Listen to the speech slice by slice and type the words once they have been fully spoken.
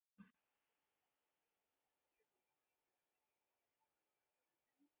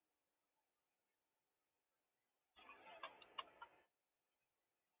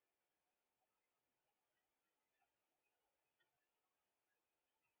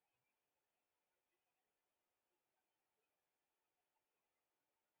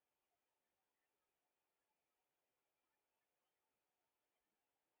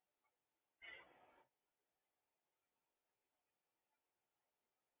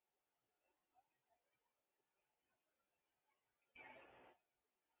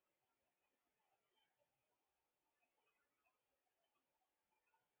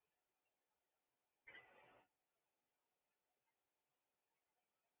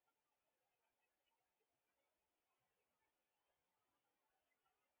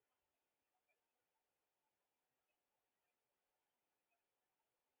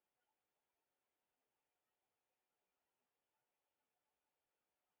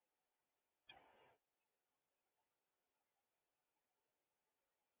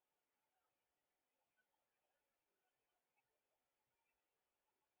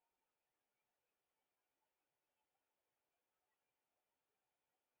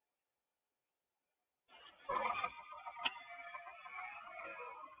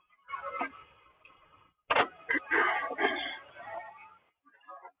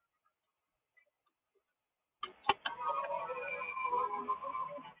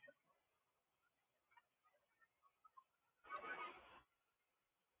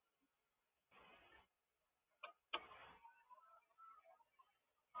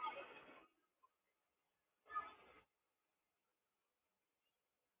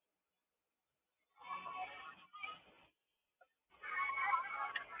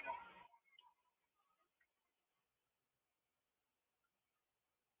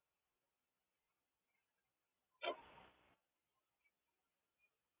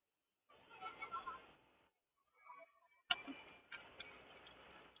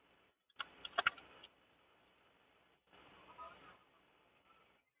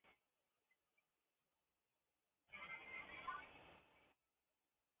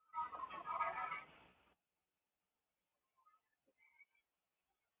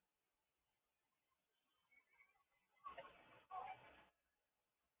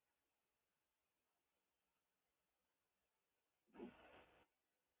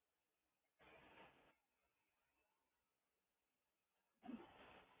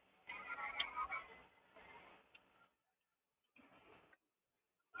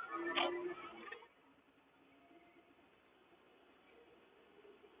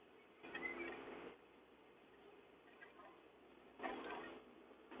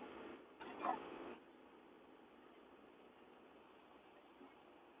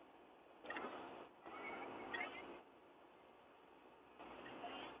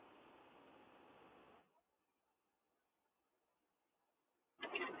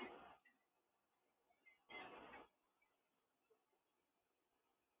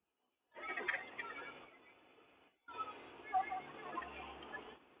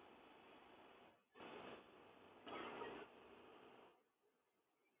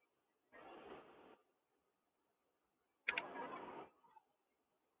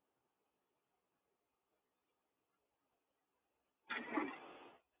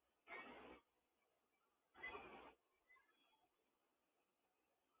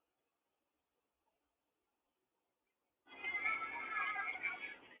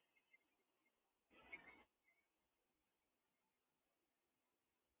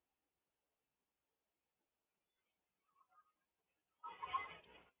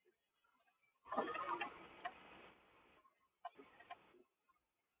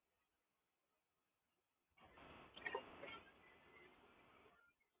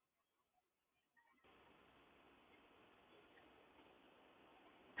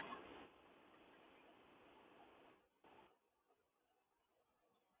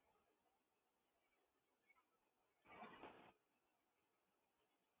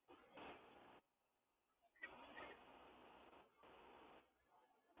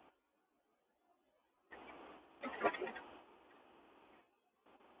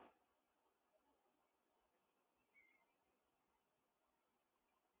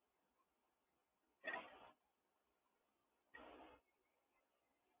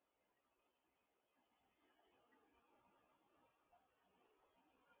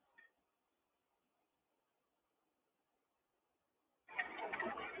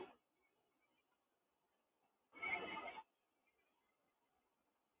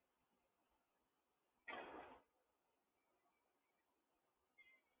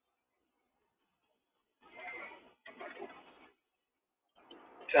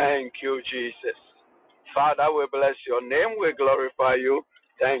Thank you, Jesus. Father, we bless your name. We glorify you.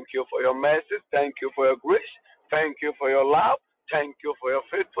 Thank you for your mercy. Thank you for your grace. Thank you for your love. Thank you for your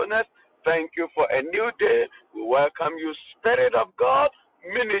faithfulness. Thank you for a new day. We welcome you, Spirit of God.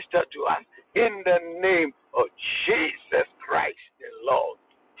 Minister to us in the name of Jesus Christ, the Lord.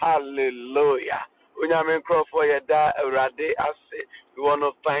 Hallelujah. Unyame for yada erade ase. We want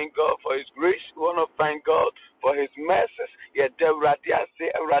to thank God for His grace. We want to thank God for His mercies. Yada erade ase,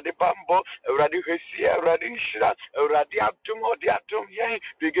 erade bambo, erade hesi, erade ishra, erade atum odi atum yen.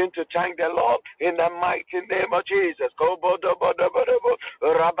 Begin to thank the Lord in the mighty name of Jesus. Kobodo bodo bodo bodo,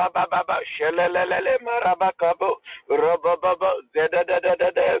 rabababa, shelelelele marabakabo, rabababa, zeda da da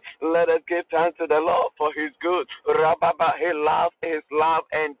da da. Let us give thanks to the Lord for His good. Rababa, His love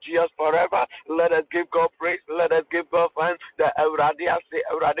endures forever. Let us give God praise. Let us give God thanks. The Euradi Ase,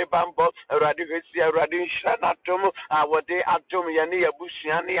 Euradi Bambo, Euradi Hesi, Euradi Shanatum, our day Atum, Yani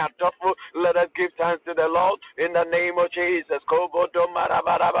Abushiani Atofu. Let us give thanks to the Lord in the name of Jesus. Kobodo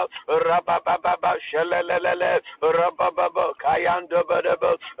Marabaraba, Rabababa, Shelelele, Rabababa, Kayando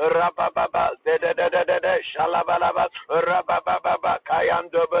Badabo, Rabababa, Zedede, Shalabalaba, Rabababa,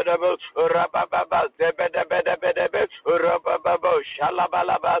 Kayando Badabo, Rabababa, Zebedebedebedebe, Rabababa,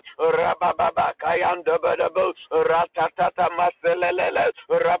 Shalabalaba, Rabababa, Kayando Badabo, Ratatata Maselele,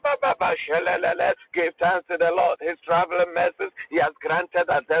 Rabababa, Shelelele. Give thanks to the Lord. His traveling mercies He has granted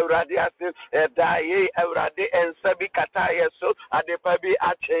us. Euradiasis, Edaye, Euradi, and Sabi Kataya, so Adepabi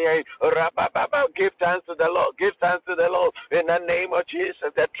Ache, Rabababa. Give thanks to the Lord. Give thanks to the Lord. In the name of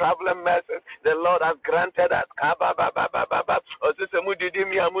Jesus, the traveling mercies the Lord has granted us. Kabababababa.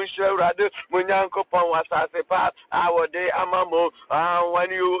 Osisemudidimi Amusha Radu, Munyanko Pon our day Amamo.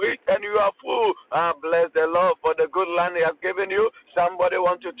 When you eat and you are full, bless the Lord for the good land He has given you. Somebody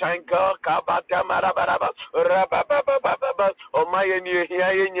want to thank God. Kabata Marabaraba, Rabababababa.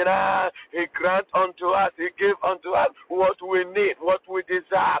 He grant unto us, He give unto us what we need, what we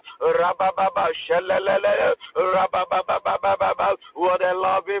desire. Rabababa, Shelelele, Rabababababa. What a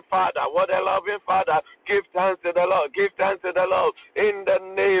loving Father, what a loving Father. Give thanks to the Lord, give thanks to the Lord in the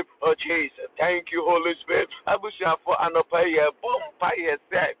name of Jesus. Thank you, Holy Spirit. Abusia for anopaye, boom, paye,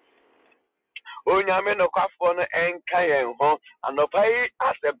 say. Onyame no kwafo no enka yen ho. Anopaye,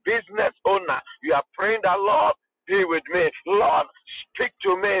 as a business owner, you are praying that Lord, be with me. Lord, speak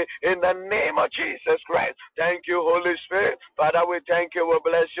to me in the name of Jesus Christ. Thank you, Holy Spirit. Father, we thank you. We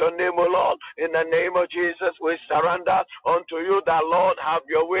bless your name, O Lord. In the name of Jesus, we surrender unto you that, Lord, have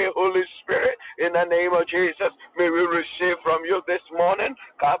your way, Holy Spirit. In the name of Jesus, may we receive from you this morning.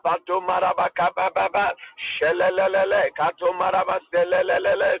 Kabato maraba kababa, shelelelele, kato maraba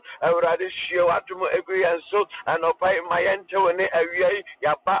selelelele, euradi shiwatumu egriyanso, and opai mayente wene awiai,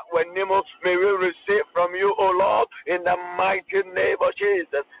 yapa wenimo. May we receive from you, O Lord, in the mighty name of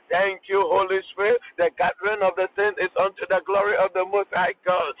Jesus. Thank you, Holy Spirit. The gathering of the saints is unto the glory of the Most High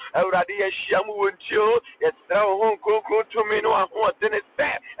God. Euradi yeshiamu wunchu, yesra hunkuku tuminu ahuatene se,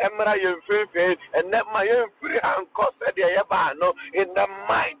 emra yemfefe, and let my free and cause the yabano, in the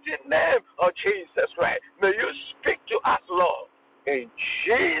mighty name of Jesus Christ. May you speak to us, Lord, in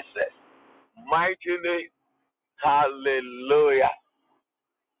Jesus' mighty name. Hallelujah.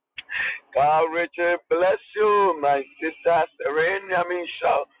 God, Richard, bless you, my sister Serena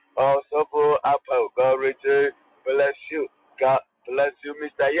Michelle. Also for Apple, God, Richard, bless you. God bless you,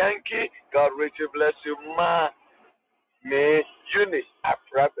 Mr. Yankee. God, Richard, bless you, Ma. May Eunice, I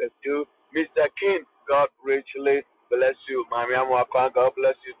preface you, Mr. King. God, richly bless you, Mami Amwakwan. God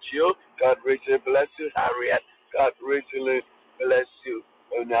bless you, Chio. God, richly bless you, Harriet. God, richly bless you,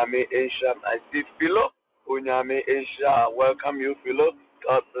 Unyami Asia. I see Philo. Unyami Asia, welcome you, Philo.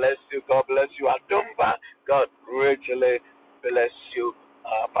 God bless you. God bless you. Adumba. God richly bless you.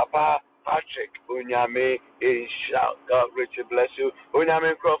 Papa Patrick. Unyame Isha. God richly bless you.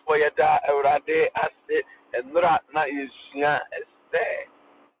 Unyame Crawford Yada Eurade Ase and Ratna Isya Esther.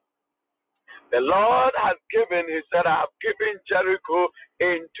 The Lord has given, He said, I have given Jericho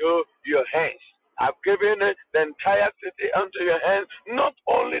into your hands. I've given the entire city unto your hands, not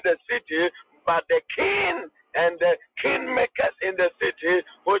only the city, but the king and the kingmakers in the city,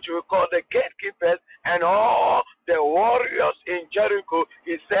 which we call the gatekeepers, and all the warriors in Jericho.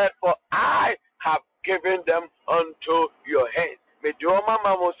 He said, for I have given them unto your hands. Medioma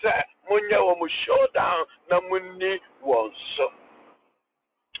mamose munya wo mu showdown na munni wonso.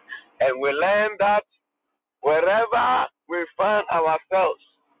 And we learn that wherever we find ourselves,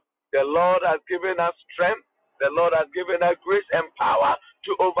 the Lord has given us strength. The Lord has given us grace and power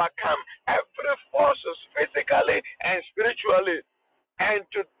to overcome every forces physically and spiritually, and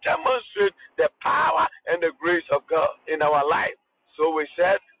to demonstrate the power and the grace of God in our life. So we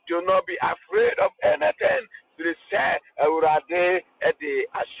said, do not be afraid of anything. We said,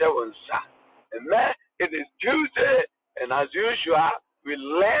 Amen. It is Tuesday, and as usual, we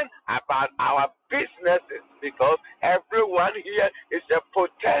learn about our businesses because everyone here is a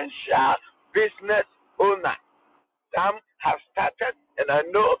potential business owner. Some have started, and I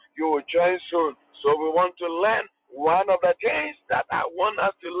know you will join soon. So we want to learn one of the things that I want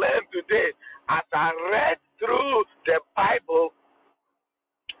us to learn today. As I read through the Bible,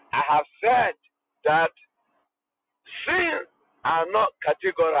 I have said that sins are not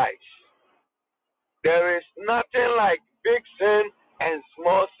categorized. There is nothing like big sin and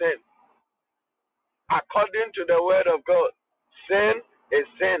small sin. According to the word of God, sin is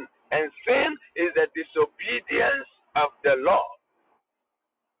sin, and sin is the disobedience of the law.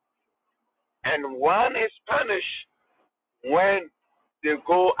 And one is punished when they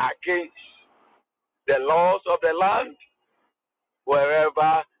go against the laws of the land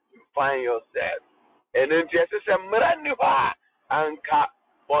wherever you find yourself. And in Jesus said, Mraniwa anka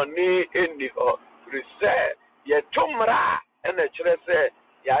boni eniho. We say, Yetumra and the church say,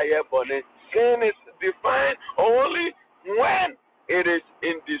 Yaya boni. Sin is defined only when it is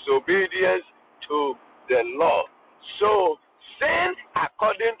in disobedience to the law. So sin,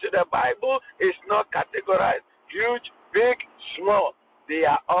 according to the Bible, is not categorized huge, big, small. They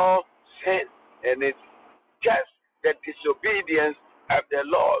are all sin, and it's just the disobedience of the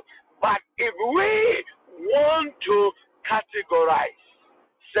Lord. But if we want to categorize,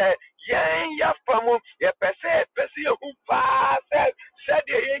 say, ya famu ya pese ya hupa said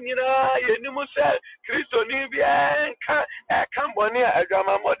ye nimu said Christo ni bien kan boni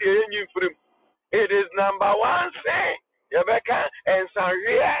adwama mo de yin frim. It is number one thing. Yabeka and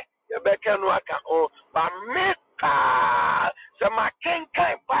Sanria, Yabeka no aka o but me so my King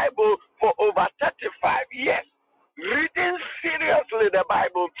Bible for over 35 years. Reading seriously the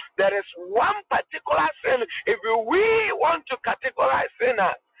Bible, there is one particular sin. If we want to categorize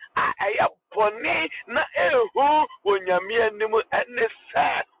sinners, I am boni na ehu onyame anim ene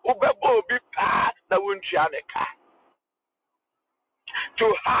sa ubebo bi pa na wuntuaneka. To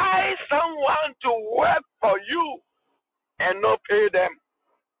hire someone to work for you and not pay them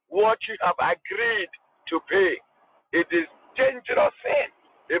what you have agreed to pay. It is dangerous sin,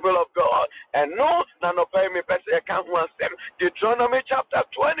 people of God. And no, no pay me person account one them. Deuteronomy chapter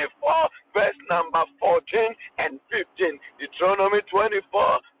 24, verse number 14 and 15. Deuteronomy 24,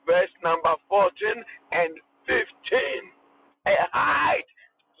 verse number 14 and 15. A hide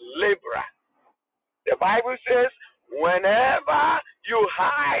libra. The Bible says, whenever you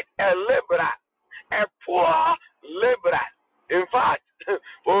hide a libra, a poor libra. In fact,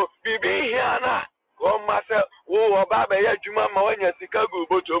 for Bibi Hiana, come myself, oh, Baba, Juma, Mawanya, Chicago,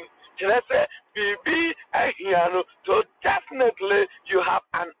 bottom. Say, Bibi Hiano, so definitely you have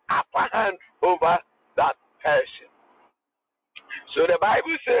an upper hand over that person. So the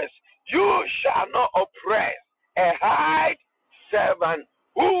Bible says, you shall not oppress a high servant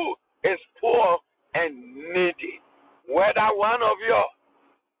who is poor and needy, whether one of your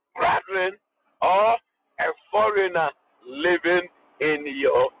brethren or a foreigner living in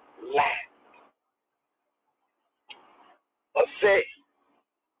your land. Or say,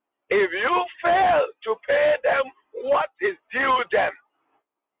 if you fail to pay them what is due them,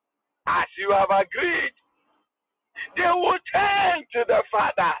 as you have agreed, they will turn to the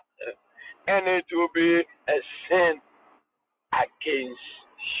Father, and it will be a sin against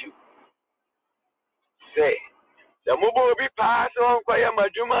you. Say, the mubo be passed on Koya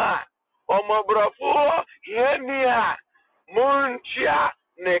Majuma, or Mobrafo, Yenia, Munchia,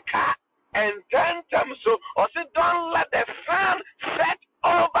 Neka, and Tantam. So, also don't let the sun set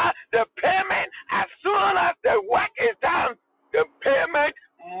over the payment. As soon as the work is done, the payment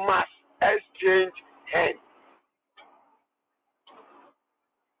must exchange hands.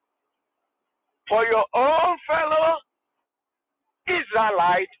 For your own fellow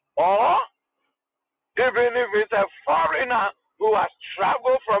Israelite, or even if it's a foreigner who has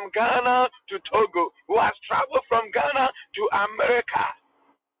traveled from Ghana to Togo, who has traveled from Ghana to America,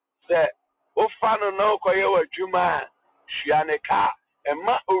 say, Ofano no koyewa juma, Shianeka,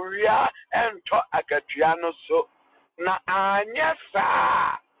 Emma Uria, and To Akatiano so. Na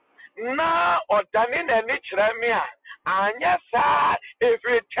Anyasa, na Odanin and Nichramia, Anyasa, if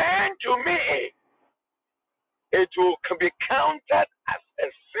return to me, it will be counted as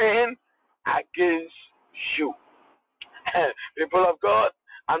a sin against you. People of God,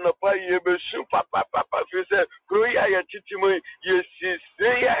 and the boy you be super papa you say, Gruya ya titimu, yes,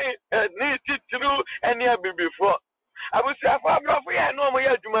 need it through any before. I will say,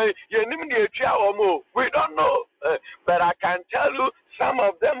 we don't know. But I can tell you, some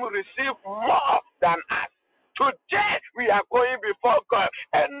of them receive more than us. Today, we are going before God.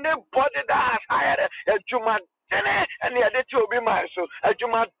 Anybody that has hired a Juma and the other two be my so a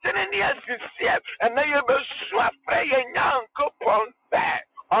Juma and then you will swap a young coupon back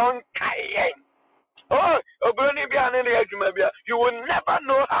on Kayen. Oh, you will never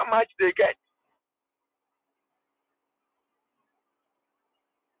know how much they get.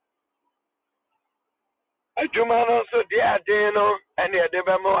 A Juma also, dear Dano, and the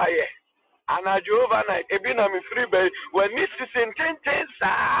Debamo. And I drove and I been on me free bay when Mrs. Intense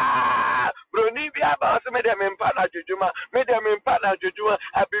Bronibia about made them in Pana Jujuma, made them in Pana Jujuma,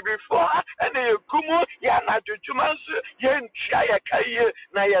 I be before and the Kumo, Yana Jujuma, Yen Chaya Kaye,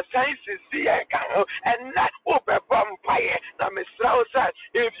 Naya Sciences, and that open vampire. Now, Miss Strauss,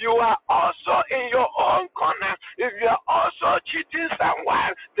 if you are also in your own corner, if you are also cheating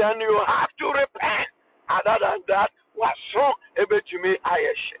someone, then you have to repent. Other than that, what's wrong about me?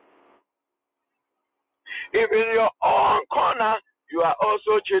 If in your own corner you are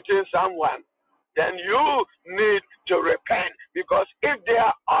also cheating someone, then you need to repent. Because if they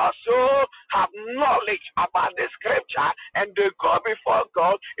are also have knowledge about the scripture and they go before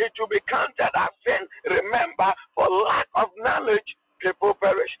God, it will be counted as sin. Remember, for lack of knowledge, people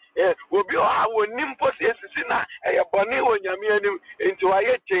perish. Will be our nimpo sina a bonny when you into a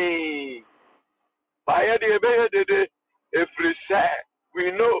yeti. By the if we say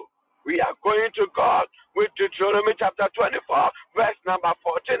we know. We are going to God with Deuteronomy chapter 24, verse number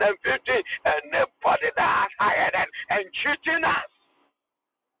 14 and 15. And nobody that has hired and cheating us.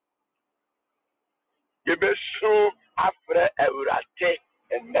 You be soon after every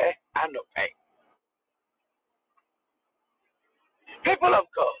and me and no pay. People of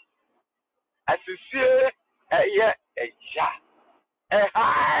God, as you see, a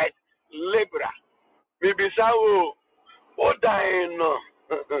high libra. Maybe so, what I know.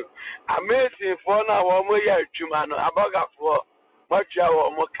 Amazing for now, one more year, Chumano, Abaga for Macha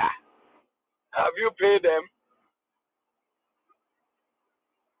or Moka. Have you paid them?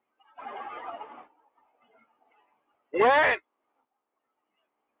 When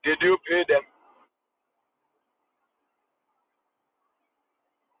did you pay them?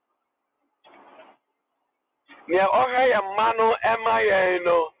 Near Ohaya Mano, Emma,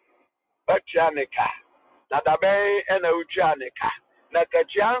 Bachanica, Nadabe, and Ujanica.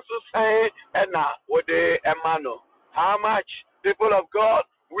 Nakajansu say, and now, what they Emano. How much, people of God,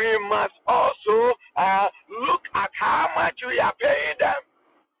 we must also look at how much we are paying them.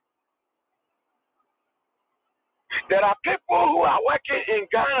 There are people who are working in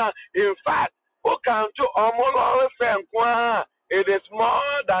Ghana, in fact, who come to almost it is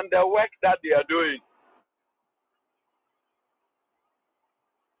more than the work that they are doing.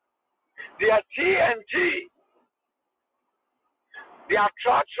 Their TNT, their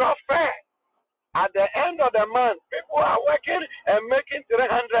church fair. At the end of the month, people are working and making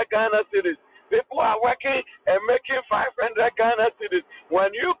 300 Ghana cedis. People are working and making 500 Ghana cedis.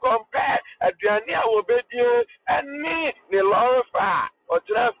 When you compare Adriania Obedio and me, Nilorifa, or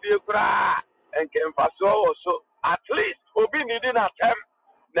Trafia, and Kempaso also, at least Obi needing a term.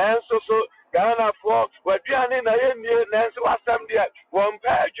 Nanso so Ghana for Wadriani na Yendi, Nanso Assam dear, one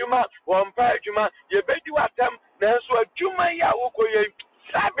pair Juma, you bet you attempt, Nanso Juma Yauko.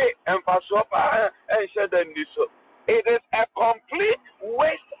 Sabe and Pasopa and said so. It is a complete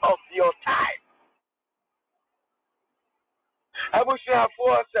waste of your time. I wish I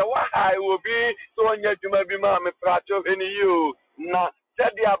for say what I will be so on your Juma Bima Prato in you. Na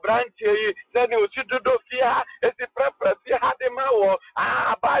said the branch said you should do fear as the preference you had the maw.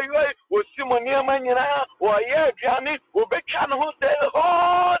 By way was Simonia Manina or yeah, Johnny will be can who the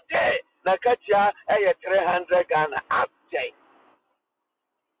whole day. Nakacha a 300 Ghana update.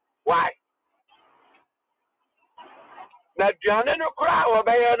 Why? Na Diana no cry or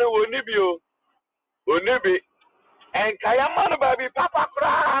Bayana will nibi. And Kayamano baby Papa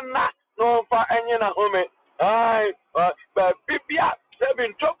Crana no for any home. But Pipia,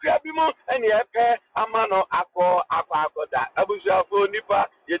 Seven Tokyo Bimo, and Yape Amano Ako that. Abuja for Nipa,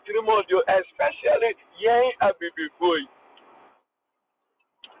 Yetrimodio, especially Yang Abibi boy.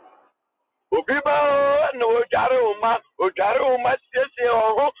 Obiba no Ojaruma Sese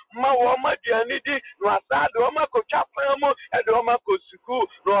or Mawama Janidi, Nasa, Doma Kochapamo, and Doma Kosuku,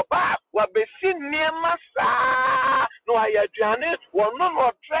 no Bab, what be seen near Massa, no Ayajane, one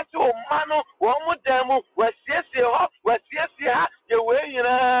more dress or mano, one more demo, was Sese, was Sese, the way you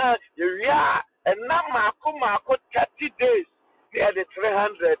are, and Nama Kuma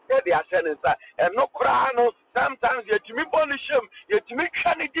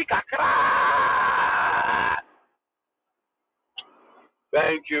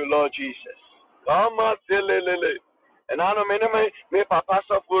you, Lord Jesus. Mama selelele. And I know me papa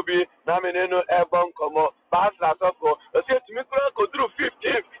suffer be na me no ebon komo. Pastor suffer. I said to me go through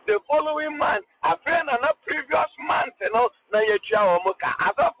 15th the following month. I friend and a previous month, you know, na ye chia o mo ka.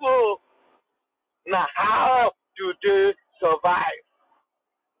 Asofo. Now how do they survive?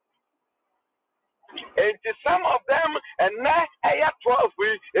 And to some of them, and now I 12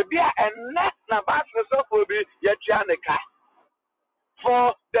 we be and not na pastor suffer be ye chia ne ka.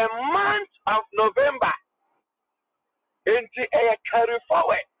 For the month of November, into a carry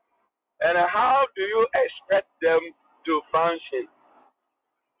forward. And how do you expect them to function?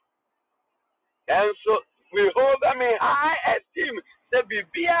 And so we hold them in high esteem. The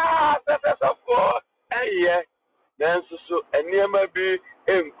Bibia, of course, and yeah. Then so and near be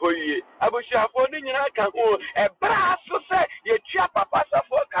encoye. Abusha for the Yaka, a brass so say, ye chapa passa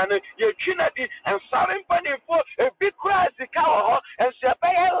for cannon, ye chinadi, and sorry funny for a big crash the cow, and she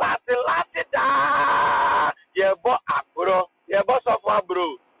pay a last da. Ye bo abro, ye boss of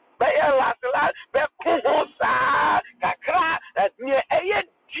abro. Pay a last, be kusa, kakra, at near a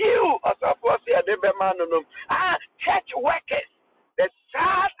Jew, or so for say a debemanum. Church workers. The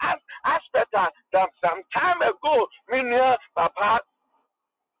sad aspect that some time ago, me near Papa,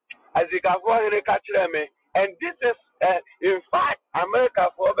 as you can go in the me, and this is, in fact, America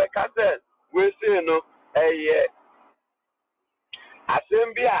for the castle. We say, no,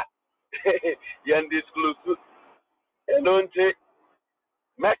 Assembia, yan disclose, and don't take,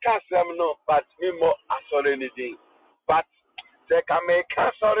 make us no, but me more sorry anything. But they can make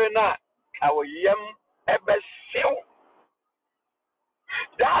us sorry now, our yam, ever show.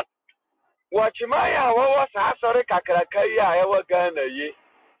 That Watchmaya was a sorry Kakrakaya, ever Ghana ye.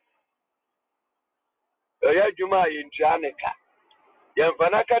 Juma in Janica.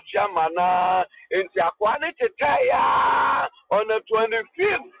 Yampanaka Chamana in Tiaquanity Taya on the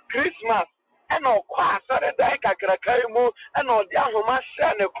 25th Christmas. And no quas are the Kakrakaimu and no Yahuma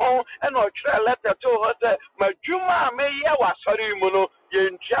Shaneko and no trail letter to her. My Juma may was sorry Muno.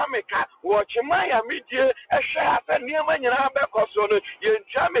 Yen Jamaica, watch my media, a shaft and near my Yabacoson, Yen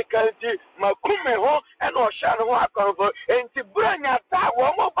Jamaica, Macumeho, and Oshano Convo, and Tibrania,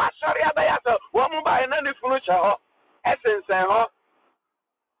 one more Basharia Bayata, one more by any future essence and ho.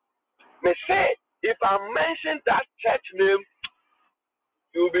 May say, if I mention that church name,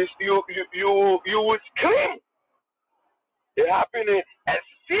 you will scream. It happening a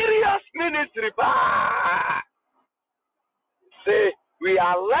serious ministry. Say, we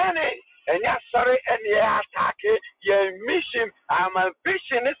are learning, and yes, sorry, and yeah, attack your mission. I'm a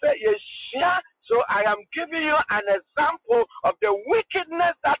vision, is a yes, so I am giving you an example of the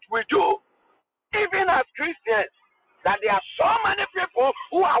wickedness that we do, even as Christians. That there are so many people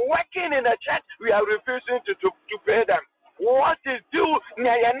who are working in the church, we are refusing to pay them. What is due?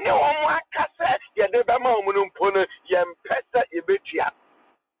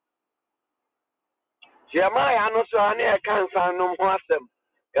 Jeremiah no so ani e kan san no ho asem.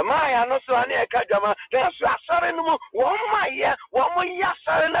 Jeremiah no so ani e ka jama. Den so asore no mo won ma ya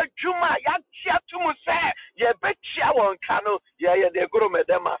sare na dwuma ya tia to mu se ye betia won ka no ye de gro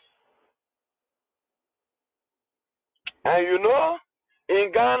medema. And you know,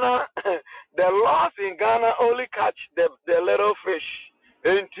 in Ghana, the laws in Ghana only catch the little fish.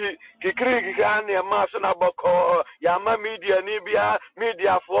 Enti kikiri gani ya masona boko yama media nibia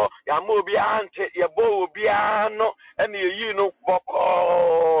media for yama bia ante yabo bia no and you know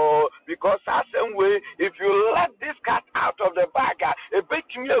boko because certain way if you let this cat out of the bag it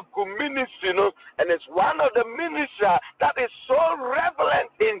became a good ministry, you know, and it's one of the ministry that is so relevant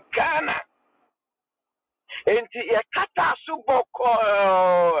in Ghana. Enti yakata su boko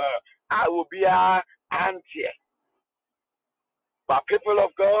I will be anti. But people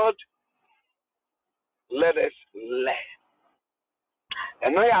of God, let us learn.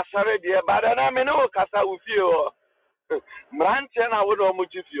 And I are sorry, dear, but I mean, no, Casa with you. Branchen, I would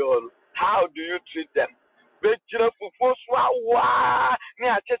almost if you. How do you treat them? Bet you for Foswa,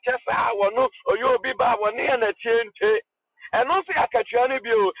 near Chessa, or you'll be by one near the chain. And also, I catch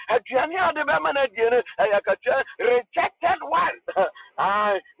you, a Gianni on the Baman again, I catch rejected one.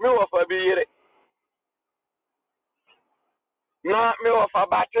 I know of a beer. Na me of a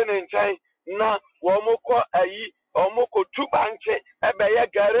batten in chain, na womoko ayi, omoko tubanche, ebeye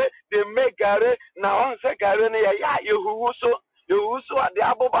gare, de me gare, na onse gare ne ya yehuso at the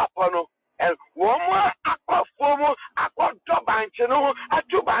abobapono. And woman aqua fomo, aqua dobanche no, a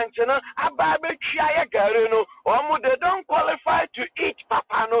tubanche no, a babe chia gare no, they don't qualify to eat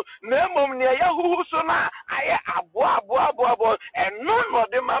papano, nemum near yahuso na, I abo, and none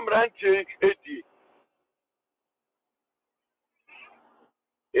of them am ranching 80.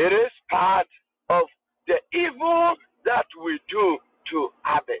 It is part of the evil that we do to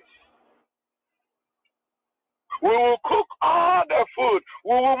others. We will cook all the food.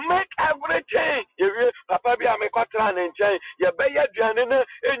 We will make everything. Papa bi amekwatra ne nchen. Ye be ye duane na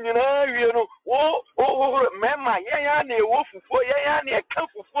enyina wie no. Wo mema ye ya na ewo fufuo, ye ya na eka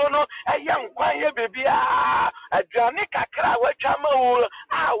fufuo no, eye nkwan ye bebia. Aduane kakra watwa ma wo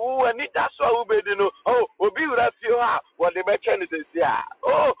a wo ani da so a wo bedi no. Obi wura fie ho a wo de be che ne sesi a.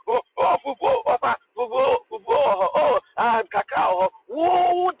 Fufuo, ofa, fufuo, kakra ho.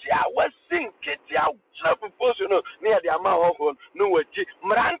 Wo dia wasin ketia fufuo no near the amount of no waji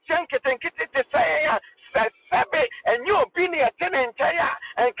mrantian kitenkite te say ya sebe and you opinion tenentaya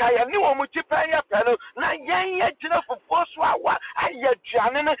and kaya ni wo muti paya pano na yen jina fufuo so awa aye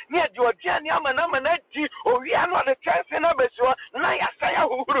duane no near the odiani amana mana di owi ano the chance na beso na ya saya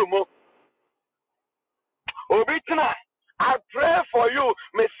huru mo obitina. I pray for you,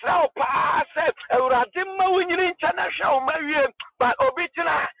 Miss Laupa said, Euradima winning international, but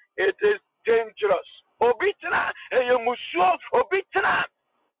obitina, it is dangerous. Obitina, you musho, obitina,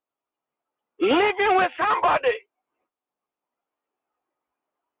 living with somebody.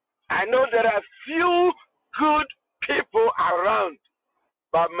 I know there are few good people around,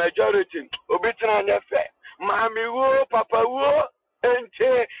 but majority, obitina nefe, mami wo, papa wo,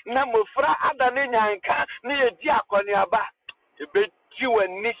 ente na mufra adane nyanka ni edi akoni aba ebeti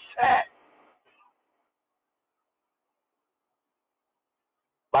wani se.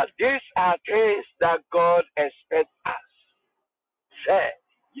 But these are things that God expects us. Say,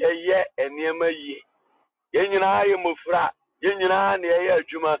 ye enema ye. Ye nyina ye mufra, ye nyina na ye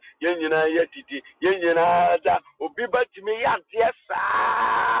adwuma, ye nyina ye titi, ye nyina da obi batimi ya de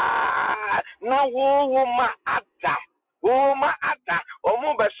saa. Na wo ma ada. Woman ada,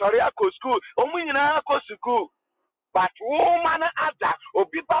 omu be sorry ako school, omu nyina ako school. But woman ada,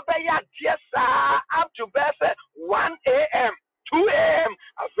 obi baba ya tiesa up to best 1 a.m., 2 a.m.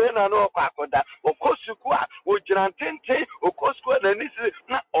 Afena no kwakoda, oko school, o jirantente, oko school na nisi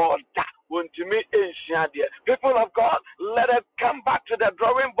na order. Wontimi enhia de. People of God, let us come back to the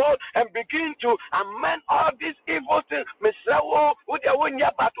drawing board and begin to amend all these evil things. Mesawo, udia wonya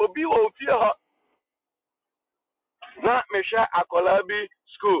but obi wo fie ho. Na mesha akolabi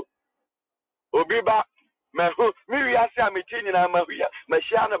school obiba mehu mi wiase ameti nyina mahuya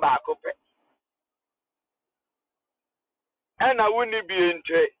mesha no ba akope ena woni bi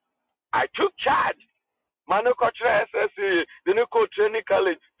ente. I took charge mano kotre SSC the Nico Training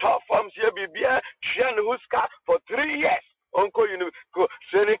College top forms here bibia tren huska for 3 years onko university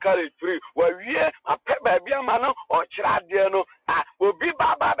training college free wa wie apeba bia mano o kira de no obi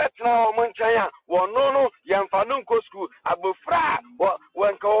baba betena o monchen a wono no yemfa no nko school abofra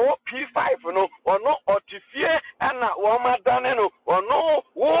wanka o P5 no ono otifie na wo madane no ono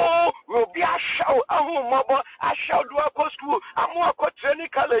wo obi ashaw ahumobo ashaw do akọ school amu akọ training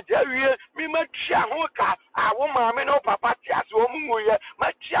college awie mi matia ho ka awo maame no papa tiase wo muye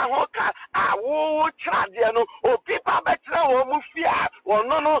matia ho ka awo kira de no obi baba betena o mu fia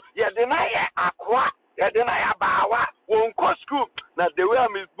wono no ye de na ye akwa ye de na ya bawa wonko school na the way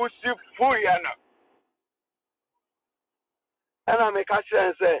I'm busi full yana and I make a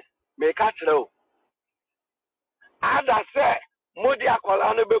say make a true ada say modi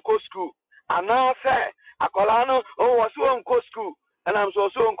akola no beko school and now say akola no o was wonko school and I'm so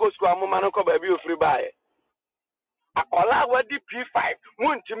wonko school amoma no ko ba bi ofri bae akola wadi P5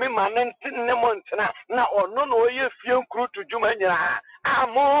 muntimi manenti ne montena na ono no ye fie nkru to djuma nyina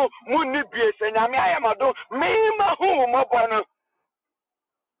amu munni bie senyame ayamado me ma hu mo bono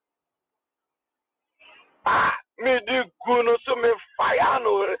me do kuno so me fire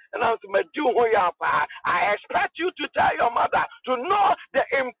no and I'm to me do ho ya pa. I expect you to tell your mother to know the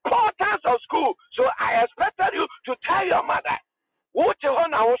importance of school. So I expected you to tell your mother. What you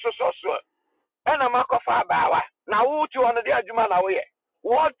want na wo so and I'm a kofa bawa. Na wo you want the adjuma na we.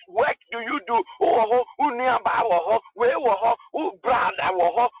 What work do you do? Who near Bawa, where who brother,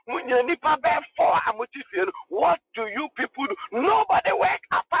 what do you people do? Nobody work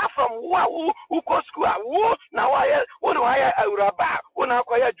apart from who go school. Now I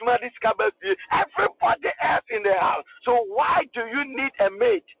everybody else in the house. So why do you need a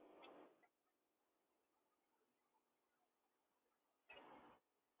maid?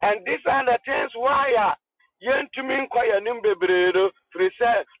 And these are the things why yentumi nkwaya nimbebredo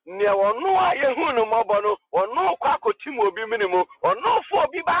frisa ne wono a yehu no mobo no wono kwa kotim obi minimo wono fo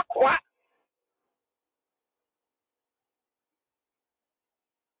obi ba kwa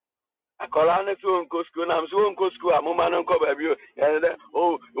akola ne so nko school na so nko school amoma no nko ba bio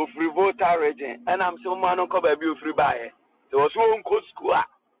o free voter region and am so ma no nko ba bio free bae so nko school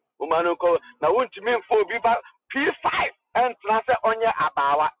Manoko, now won't you mean for Biba P5 and transfer on your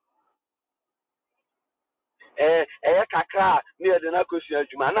Abawa? Kakra near the Nakusia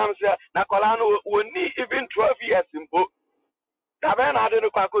Jumanamsa, Nakolano will need even 12 years in book. Tabana de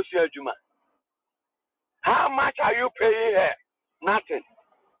Kwakusia Juma. How much are you paying her? Nothing.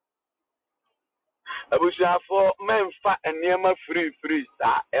 Abusia for men fat and Niema free,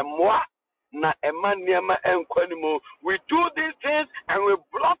 and moi. Na ema niema enkwanimu. We do these things and we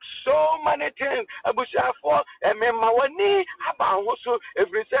block so many things. Abushafo emema wani abanhoso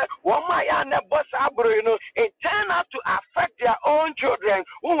every say woma ya na boss abro you know it turn out to affect their own children.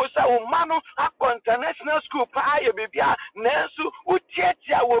 Who say umanu akọ international school pa ye bibia nensu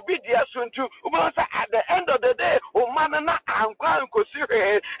utietia wo bi dia suntu. Ubonsa at the end of the day umanu na ankwa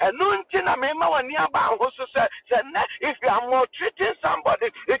nkosire enu nti na mema wani abanhoso say if you are maltreating somebody,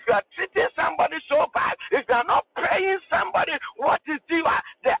 if you are treating somebody so bad, if you are not praying somebody, what is the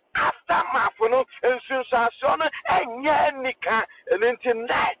aftermath? You know, and since I saw and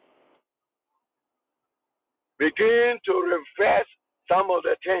internet begin to reverse some of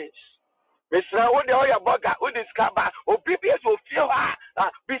the things. Mr. Oya Boga, who discover, PBS will feel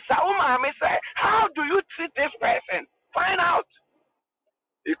how do you treat this person? Find out.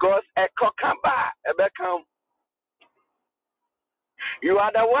 Because a kokamba, a become. You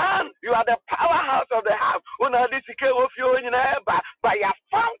are the one, you are the powerhouse of the house. Una this of you in by your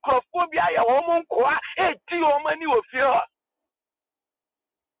phobia, your woman,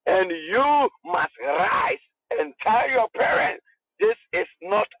 and you must rise and tell your parents, this is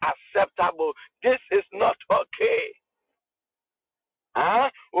not acceptable. This is not okay.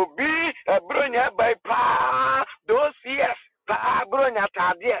 Obi bronya by pa those years pa bronya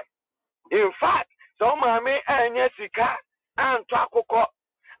tadie. In fact, so mami anya sika anto akoko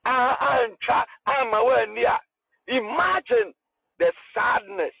antra amawania. Imagine the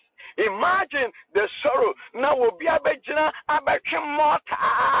sadness. Imagine the sorrow. Now obi abegina abetwe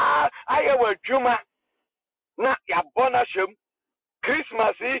mota ayewa dwuma. Na ya bonashem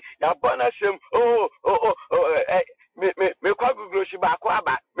Christmas ya bonashem me kwa gugloshi ba kwa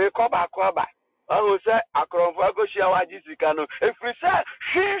ba me ko ba kwa ba ahu se akronfo agoshia wajisika no efri se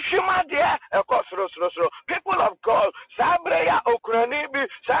hwinhwima de ekosoro people of God sabreya okurani bi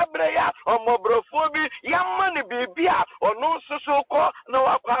sabreya omobrofo bi yamani bibia onu susu ko na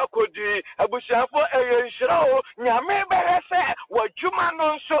wakwa akodi abusiafo eyenhira o nyame berese wadwuma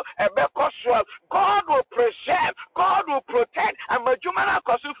no nso ebekosoro. God will preserve, God will protect, and majuma na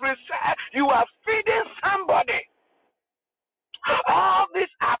kosufri se you are feeding somebody. All these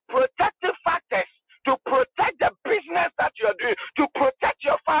are protective factors to protect the business that you are doing, to protect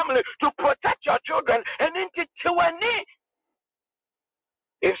your family, to protect your children. And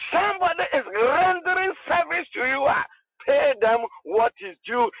if somebody is rendering service to you, pay them what is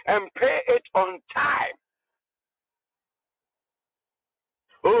due and pay it on time.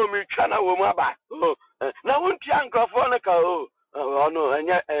 Oh, me chana wumaba. Oh, now won't you uncle no, and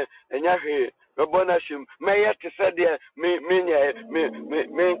Bonashim, may yet say dear me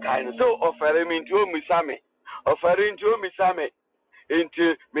kind. So offering me to Misame, offering to Misame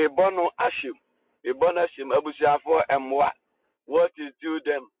into me bono ashim, me bonashim abusia for and what is due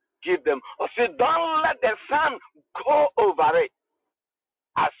them, give them. Or say, don't let the sun go over it.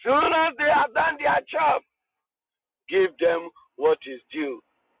 As soon as they have done their job, give them what is due.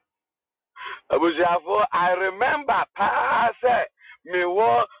 Abusia for I remember pa say me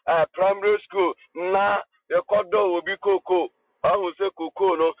wa primary school na yekodo obi koko ahu se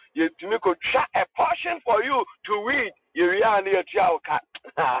koko no yetumi ko twa a portion for you to weed ye ya na yetua oka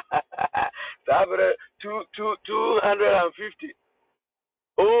sabre 250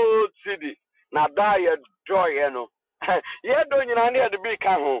 old city na da ye joy no ye do nyina na ye de bi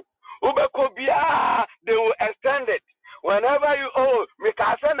ka ho ubeko bia they will extend it. Whenever you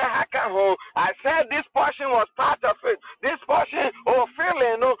I said this portion was part of it. This portion,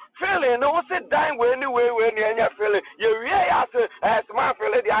 feeling, no, sit down when you're feeling. You really as my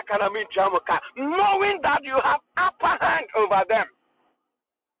feeling, the academy knowing that you have upper hand over them.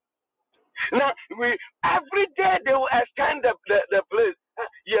 Now, every day they will extend the place.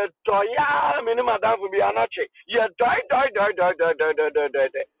 You doya, minimum that will be anoche. You die.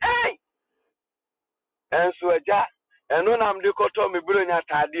 Hey! And so, and when I'm the koto me burunya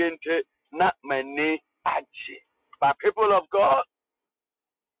tadiente not many aji. But people of God,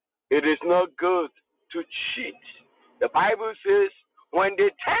 it is not good to cheat. The Bible says when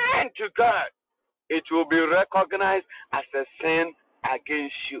they turn to God, it will be recognized as a sin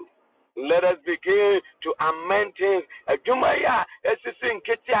against you. Let us begin to amend things. Jumaya, esisi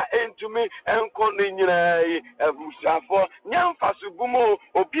nketia entumi enkoni nyina musafo nyamfa sugumo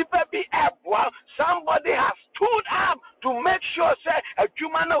obipe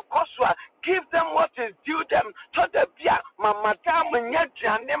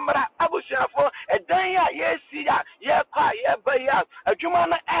adwuma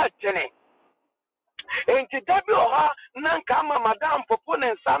no ɛtene enti dabi oha nanka ma madam popo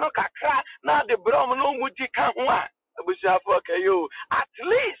ne nsa no kakra na de brom no mu di ka ho a abusuafo kayo at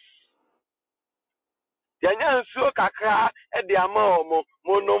least yanya nsuo kakra de ama omo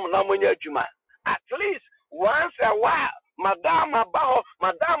monom na monya adwuma at least once a while madam abaho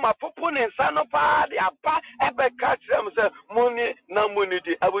madam popo ne nsa no pa de apa ebe ka kyerem se moni na moni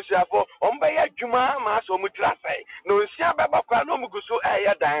di abusuafo ombe ya adwuma ma so mutira sai no nsia beba kwa no muguso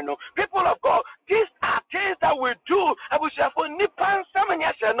eye dan no people of God these are things that we do abusuafo nipan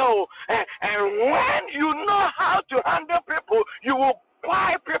samanya se no and when you know how to handle people you will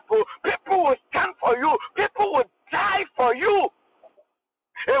buy people will stand for you people will die for you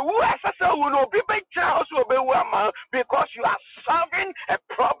because you are solving a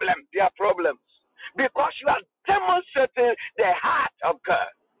problem, their problems. Because you are demonstrating the heart of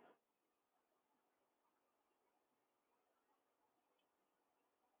God.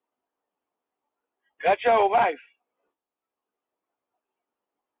 Catch your wife.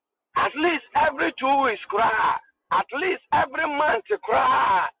 At least every 2 weeks cry. At least every month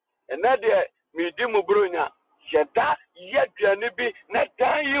cry. And that me dimu brunya. Yeda yedwane bi na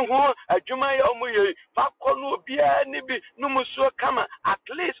dan yi ho adwuma ya omu ye fakonu bia ni bi numuso kama at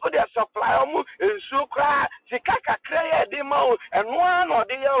least o dey supply omu ensu kra sika kakra ya de ma o eno ano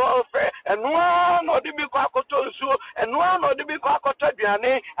de ya ofe eno ano de bi kwa akoto nsu eno ano de bi kwa akoto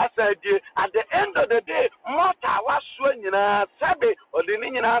aduane asadie at the end of the day mota waso nyina sabe o de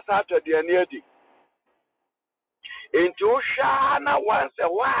ni nyina asa aduane adi enti o hwa na once a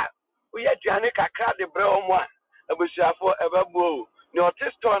while we aduane kakra de bre omu a abusuafo ebabuo ni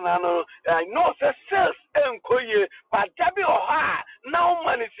otisto na no I know say sales enkoye but dabi oha na o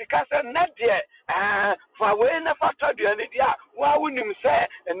mani sika se na de fa we na factor de ani dia wa wunim se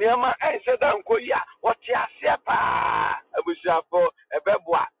eniama ense da enkoye a wote ase pa abusuafo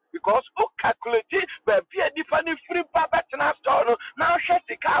ebeboa because o calculate ba bia difa ni free babetna store no na hwe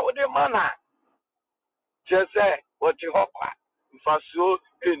sika wo de mana jese wote hokwa mfaso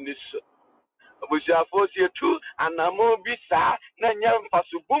eniso abusuafo sie tu anamo bi sa na nya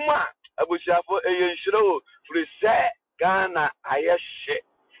mfasubuma abusuafo eyenhiro frise Ghana ayehye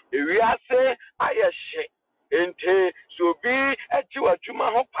ewiase ayehye ente so bi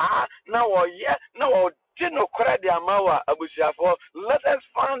ajiwadwuma ho pa na woye na wo no credit amawa abusuafo let us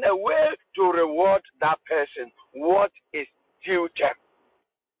find a way to reward that person what is due them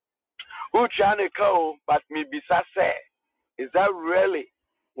uchane ko but me bisa say is that really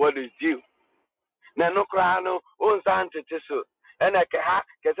what is due na no krano on santete so ena ke ha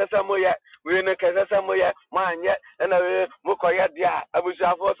kesesa moye we ne kesesa moye manye ena we mokoye dia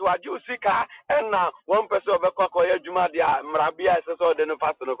abusuafo so aju sika ena one person obekokoye djuma dia mrabia seso de no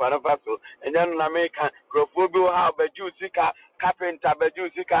faso no kwano faso enya no na meka krofo bi ha obaju sika carpenter baju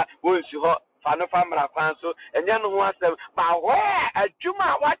sika wonsi ho fano famra kwan so enya no ho asem ba we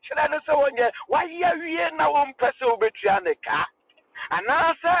adwuma wa kire no se wonye wa ye wie na wo mpese obetua ne ka and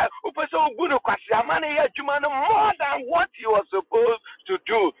now, sir, Upeso Guru Kwasiamani Jumano more than what he was supposed to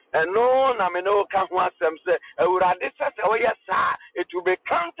do. And no, Namino Kahwa Semse, it will be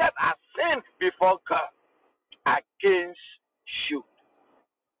counted as sin before God against you.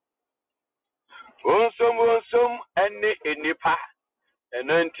 Unsum, any nipa, and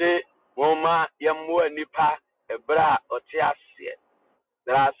ente, Woma, Yamu, nipa, Ebra, Otiasia.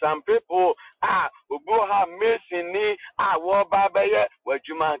 There are some people who go have missing me. War Babaye, what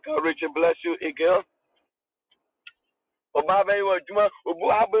you man can reach bless you, girl. O Babaye, what you man, who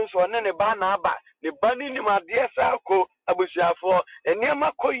happens on any banaba, the bunny in my dear Sako, Abushafo, and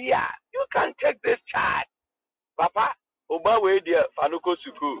Yamakoya. You can take this child, Papa, Obawe, dear Fanuko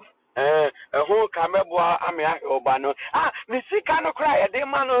Suku. A whole Kameboa Amia Obano. Nisika no cry a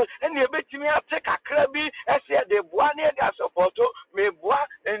demano, and you bet me up take a crabby, as yet the Buania da Sopoto, me bois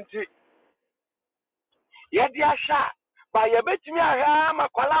and Yadia Sha. By a bet me a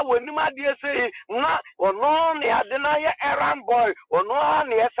Makwala when you might say, not or no, the Adenaya errand boy, or no,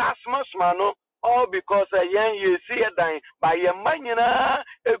 the Assasmas Mano, all because a young you see a dime by a manina,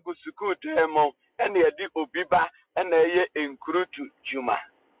 a Gusuku demo, and the Adi Obiba, and a year in Krutu Juma.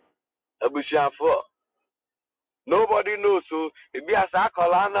 Abushafo. Nobody knows so it be as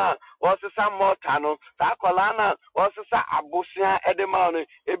Akolana or some more tunnel, Sakolana or Abusia Edemani.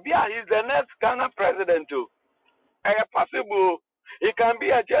 It be he's the next Ghana president too. Possible. He can be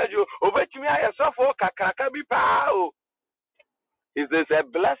a judge over to me. I saw for Kakakabi Pao. Is this a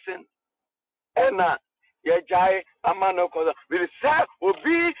blessing? Ena Yajai Amano Koza will serve will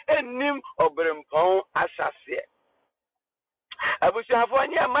be a name of Brimpon Assassin. Abushafo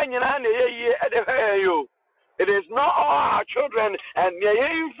anya manyina na ye at the you. It is not all our children, and they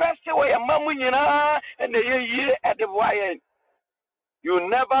invest away a mamunina, and they year at the wire. You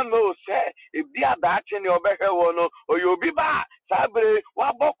never know, say, if they are that in your back, or you'll be back. Sabre,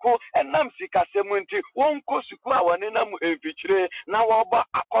 Waboko, and Namsika Semunti, won't go to Kwa, and I'm now about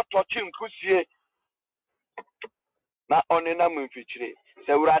a cotton cusie. Not on a number feature.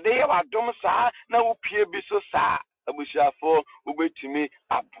 So, Radea, I don't say, now peer be so sad. I wish I for Ube to me,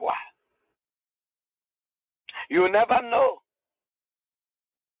 Abwa. You never know.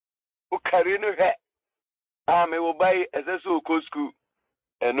 Who carry no head. I may obey as a so school.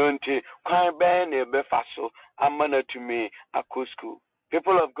 And until Quine Ben a befaso, a manner to me, a school.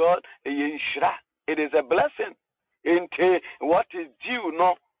 People of God, it is a blessing. Into what is due,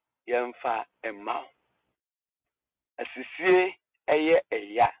 no, Yamfa and Mount. As you see,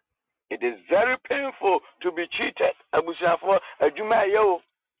 it is very painful to be cheated. Abusafo, a Jumayo,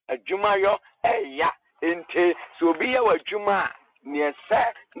 inte so be our Juma, near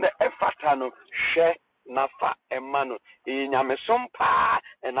sa na efatano, she nafa emano, in Yamesompa.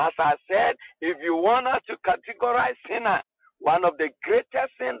 And as I said, if you want us to categorize sinner, one of the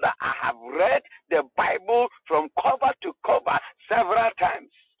greatest sins that I have read the Bible from cover to cover several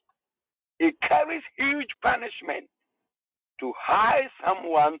times. It carries huge punishment. To hire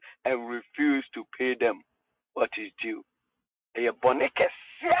someone and refuse to pay them what is due. A boneke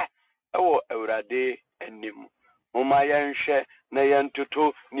sia ewo eurade enim. Umayan she na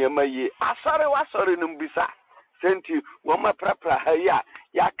yantuto niema yi asare wasore numbisa. Senti woma prapra haya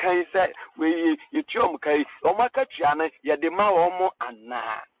ya kan se we yitiom kai woma kachiane ya de ma womo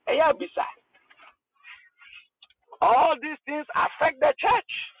ana. Eya bisa. All these things affect the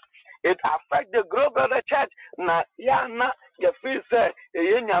church. It affects the growth of the church. Na ya na ye feel say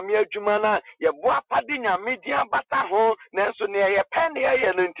ye nyame adwuma na ye boa pade nyame dia bata ho na so ne ye pen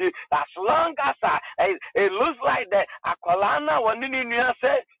ye nti as long as it looks like the akwala na woni ni nua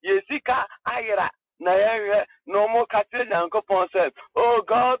say ye sika ayira na ye no more catch Yankopon said, oh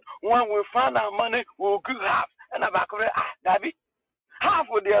God, when we find our money we'll give half. And abakore David half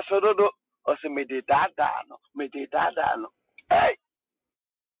with the sododo o se me de dada no hey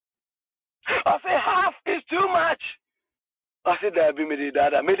I say half is too much. I said that be me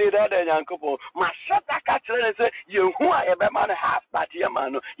dada Yankopon. My shut that catcher and say you who I ever man half but your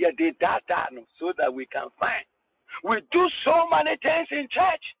man you did dada no so that we can find. We do so many things in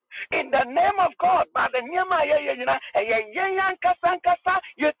church in the name of God, but the name of Yankasa,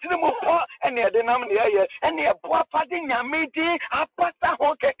 you trimu and your denomination and your boapading Yamidi, Apasta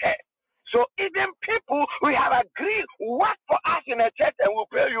Hokeke. So even people we have agreed work for us in a church and will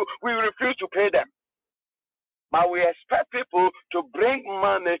pay you, we refuse to pay them. But we expect people to bring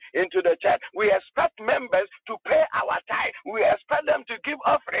money into the church. We expect members to pay our tithe. We expect them to give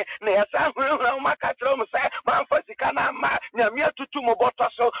offering.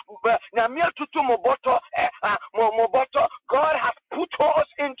 God has put us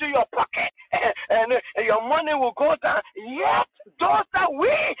into your pocket, and your money will go down. Yet those that we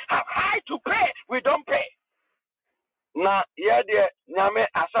have high to pay, we don't pay. Now, yeah, dear, nyame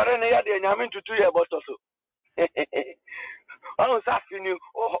asare na yeah, dear, nyame tutu ye botoso. I was asking you,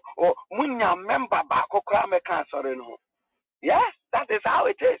 munya member bako kwa meka sorry no. Yes, that is how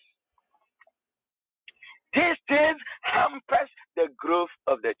it is. These things hampers the growth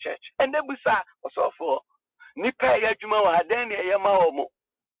of the church. And then we say, also for nipa ya juma wa den ya ma omo.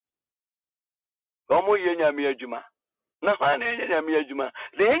 Omo ye nyame adwuma. Na why na ye nyame adwuma?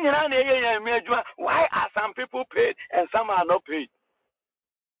 The nyina na ye nyame adwuma. Why are some people paid and some are not paid?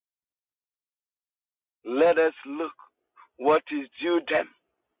 Let us look what is due them.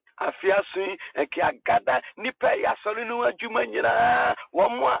 Afia sui ekia gada nipa ya sori no adwuma nyina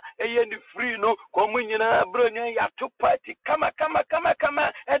womwa eye ni free no komu nyina bronya ya to party kama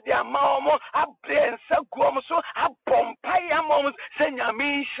e de ama omo abre nsa guom so abompa ya mom se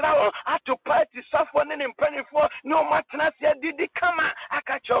nyame nhira ato party safo ne mpanifo ne o matena se didi kama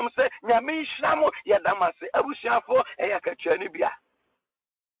aka chom se nyame nhira mo ya damase abusuafo e yakatwa ni bia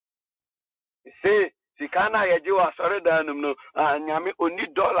se Sikana yajiwa sorry danum no nyame oni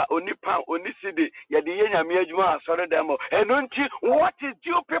dollar oni pound oni cedi yade ye nyame adwuma sorry demo enunti what is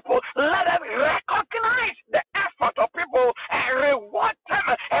due people let us recognize the effort of people and reward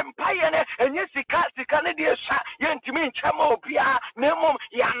them empire and sika ne de sha yentimi nchama obia nemom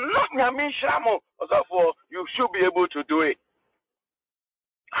ya no nyame nhramo therefore you should be able to do it.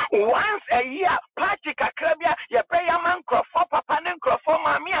 Once a year, party kakrabia, ya pay a man crofo, papa and crofo,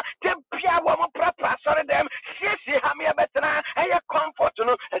 mamia, tempia, woman proper, sorry them, she hamia better, and ya comfort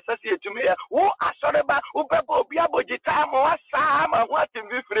no, associate to me, who are sorry about Ubebo Biabo Gitamo, Sam, and what in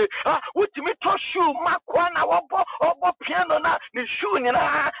be free, what to me to shoe, Makwana, shoe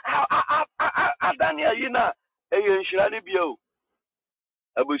nyina adania yina eyenhira ne bio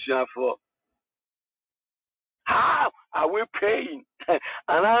abusuafo. How are we praying?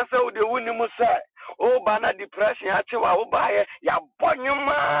 And answer with the winning say, oh, bana depression, I buy ya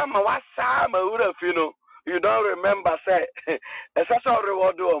bonyuma, mawasa, maura fino. You don't remember, say, a social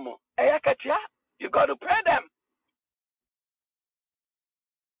reward. You got to pay them.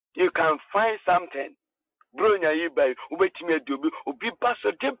 You can find something. Bronya yibai, ubetime dubi, ubi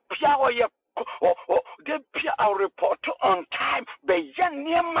baso de pia or de pia or report on time. Be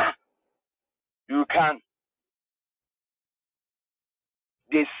yanema. You can.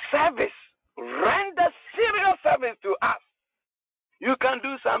 The service, render serious service to us. You can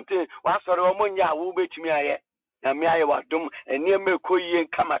do something. Was for Omonya, ubetime aye. Na me aye wadum, and near me koye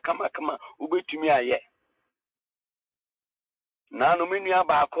kama, ubetime aye. Now, no many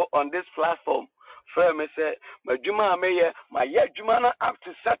abako on this platform. Firm say, my Juma may my Jumana up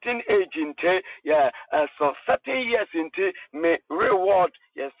to certain age in so certain years into may reward,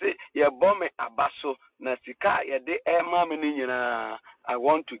 yes, ye bomb abaso, Nasika, ye de mamma. I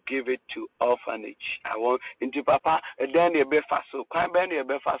want to give it to orphanage. I want into papa, and then ye befaso, can't be a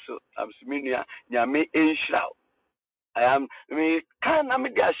befaso, I'm Sminia, Yame Ishao. I am me can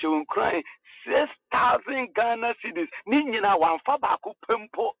show crying 6,000 Ghana cedis. Nina one fabaku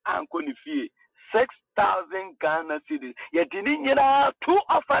pempo and konifie 6,000 Ghana cedis. Yet Nina 2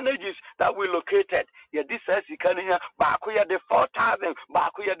 orphanages that we located. Yet this says you can bakuya the 4,000,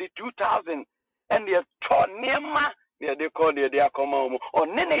 bakuya the 2,000, and the Tonema. Yeah, they call it their command. Or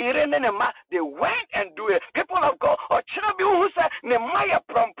Nene Irenema, they went and do it. People of God, or Chinabi who said, Nemaya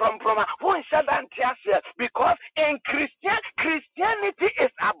prom, who said because in Christianity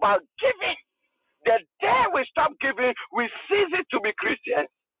is about giving. The day we stop giving, we cease it to be Christians.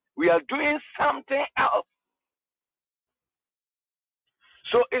 We are doing something else.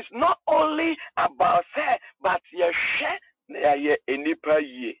 So it's not only about say, but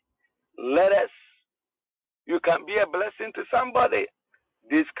let us. You can be a blessing to somebody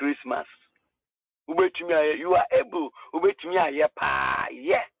this Christmas. You are able.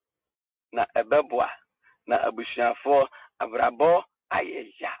 Yeah. Na ebeboa. Na abushiafo abrabo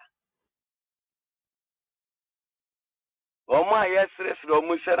ayeya. Oma yesres do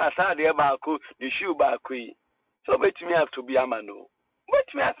mu se asade baako, the shoe baako yi. So betumi have to be amano.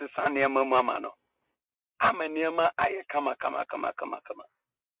 Betumi asesa niema mu amano. Amaniema aye kama.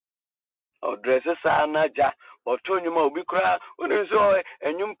 O dresses anaja or tonyuma obi kra unzo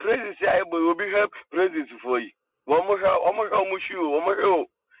enyum praises ya obi help praises for you omo shoe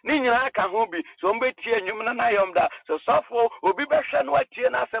ni nyina aka ho bi so mbeti enyum na yom da so sofo obi be hwe no atie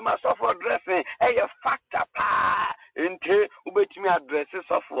na asema sofo dressing eye factor pa ente ubetimi address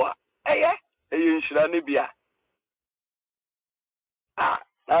sofo a eye nhira ne bia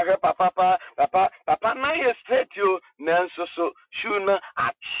Papa na ye straight you nanso so shoe na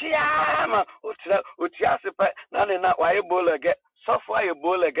achiama otiase pa na why bowl again software you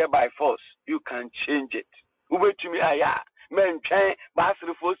bowl again by force you can change it ubetumi aya men twen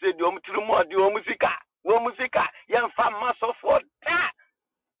basri fo se di omtiri mo di omuzika yemfa maso for that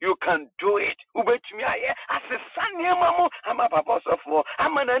you can do it ubetumi aya asesane mamu ama papa sofo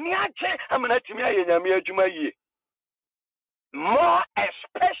amanani ache amanatimi aya nyame adwuma yie. More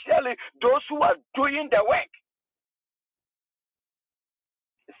especially those who are doing the work.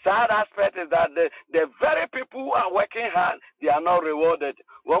 Sad aspect is that the very people who are working hard, they are not rewarded.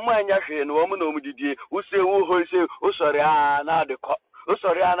 Woman yahin, woman omudidi, who say who say, oh sorry, now the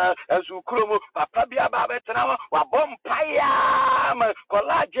sorry, as you krumu, papa bia babetra, wa bompire,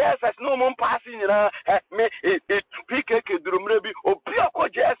 collage as no one passing, me it PKK drumrebi, or Pioko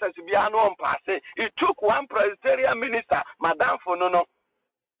Jesus biano passe. It took one Presbyterian minister, Madame Fonono,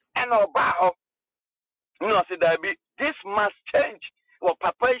 and Obaho. No, see that this must change. Well,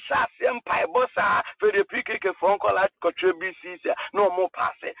 Papa Shas Empire Bossa for the PKK phone call at Cotribisi, no more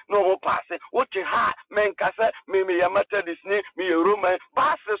passing. What you have, men cassa, me Yamata Disney, me a room,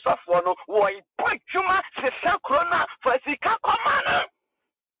 passes of one, why, point Chuma, Sacrona, for Sika Commander.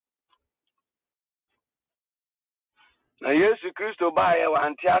 Now, yes, Christo by our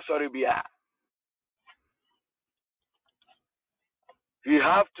Antia Soribia. You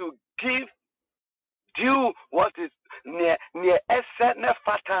have to do what is near Essene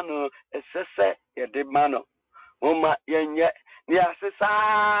Fatano, Essese, Yedimano, Oma Yenye, near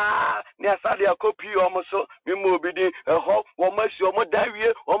Sessa, near Sadia copy almost so, Mimobidi, a hope, or Monsieur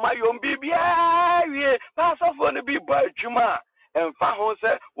Modavi, or my own baby, pass off on the big by Juma, and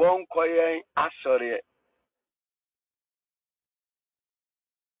Fahose won't coy Assoria.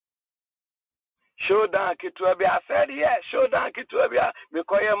 Show down Kitwabi, I said, yes, show down ketewa bi a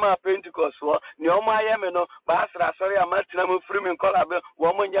mekoye ma Pentecost wo ne o ma ye me no basra sorry amatina mo free me nkola be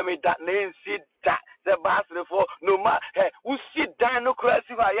wo mo nya me da na ensi da the basre for no ma he wo si dan no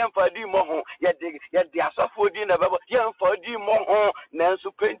krasi fa ye mfa di mo ho ye de asofo di na bebo ye mfa di mo ho na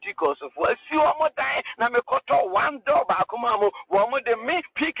enso Pentecost for si wo mo dan na me koto one door ba kuma mo wo mo de me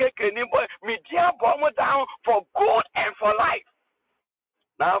PKK ni boy me dia bo mo down for good and for life.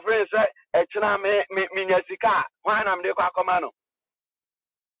 Now friends say echina me nya sika why na me de kwa koma no.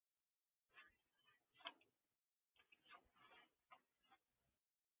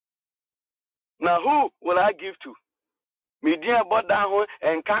 Now who will I give to? Me dear but down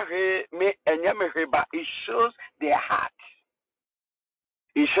and carry me and but it shows their heart.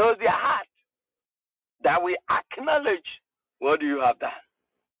 It shows their heart that we acknowledge what do you have done.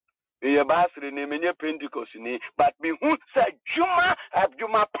 In your basri name in your Pentecost ni, but me who said Juma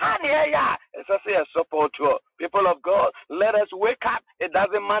Pania, as I say a support to people of God. Let us wake up. It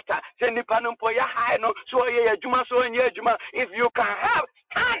doesn't matter. Send the panum for your high no so ye Juma so in Juma. If you can help,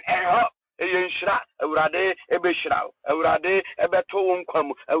 stand and help. Urade ebeshra urade ebeto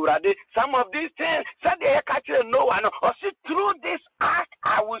unkwamu urade some of these things said they catch no one or see through this act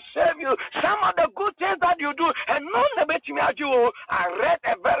I will serve you. Some of the good things that you do and none the bet me you. I read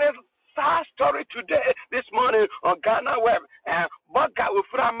a very sad story today this morning on Ghana web and Boga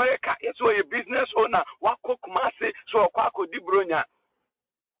from America is a business owner wako kumasi so kwako dibronya.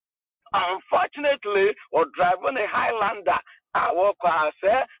 Unfortunately, or driving a Highlander, I walk as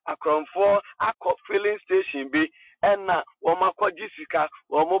a for a filling station be and Womako Jessica,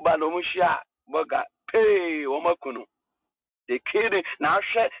 Womobanomushia, Boga, pay Womakuno. They kidding now,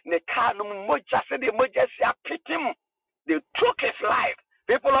 share the canum mojasa, the mojasia pit him. They took his life.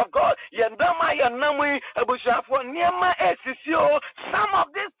 People of God, Yandama Yanamui, Abushafo, Niama SCO, some of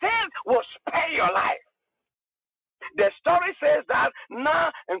these things will spare your life. The story says that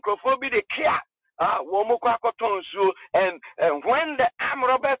now and Kofobi the care. And when the armed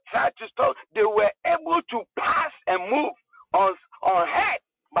robbers tried to stop, they were able to pass and move on head.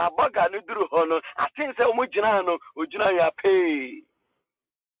 But I think so. Pay.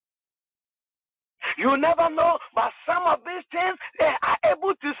 You never know, but some of these things they are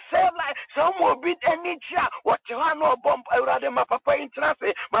able to save life. Some will be any chair. What you know, bomb. I rather my papa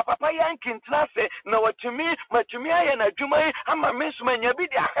interase, my papa yank interase. No, what to me, I and a Jumay, I'm a miss man. You be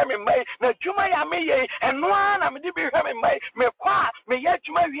the having may. No, Jumay, I may, and one I'm the be having may. Me qua, me yet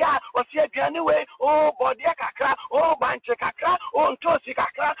you may be or see anyway. Oh, body kakra, oh, banche kakra, oh, tosi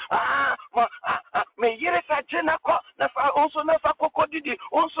kakra. Me yeres a jenako, nafa also nafa koko didi,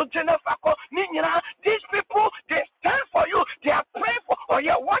 also jenafako, nina. These people, they stand for you. They are praying for. Oh,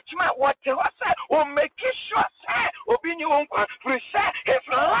 yeah, watchman, whatever say, or make it sure say, or be your own say, his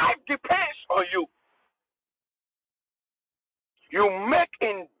life depends on you. You make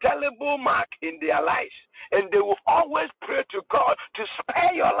indelible mark in their lives, and they will always pray to God to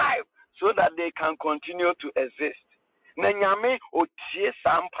spare your life so that they can continue to exist. Na nyame otie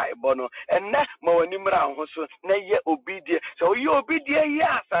sampai bono enne ma wanimra ho so na ye obidie so ye obidie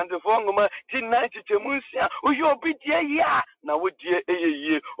ya sandefo ngoma ti 90 temusia o ye obidie ya na wodie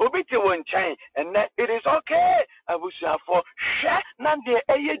eyeye obite won chan enne it is okay abusia for hwe na de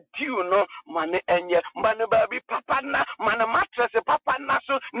eye diu no mane enye mane ba bi papa na mane mattress papa na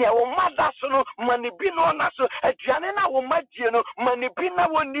so ne wo mada so no mane bi no na so aduane na wo madie no mane bi na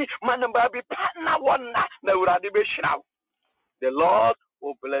woni mane ba bi pa na wona na urade be hira. The Lord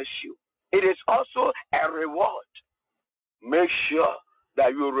will bless you. It is also a reward. Make sure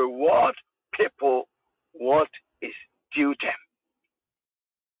that you reward people what is due them.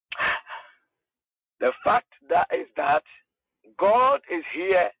 The fact that is that God is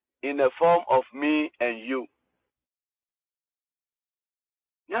here in the form of me and you.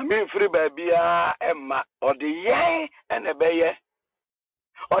 Nyame free baby Emma or the yang and the baye.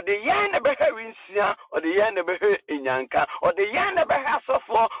 Or the yan never have Winsia, or the yan never Inyanka, or the yan never has of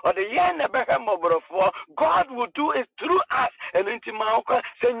for, or the yan never have mobile for. God will do it through us and into Mauka,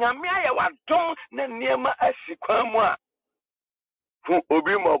 Senyamia, what don't Nema Asiquamwa. Who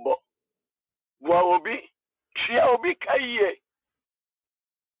obi mobile? Wa obi, Chia obi kaye.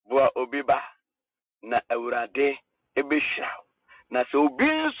 Wa obiba, na Eurade, Ebisha. Na so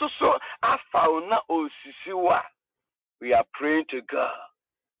being so, I found na Osisiwa. We are praying to God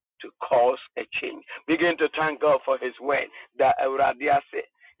to cause a change. Begin to thank God for his word that Euradia said.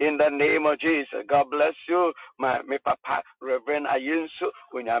 In the name of Jesus, God bless you, my Papa, Reverend Ayinsu,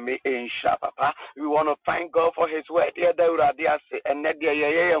 Unyami Insha, Papa. We want to thank God for His word. In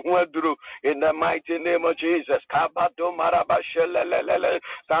the mighty name of Jesus.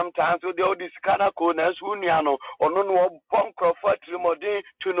 Sometimes with all this kind of coolness, Unyano, or no one Crawford Trimodi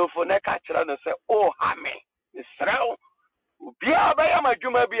to no for Nekatra and say, oh, Hame, it's true. Bia baya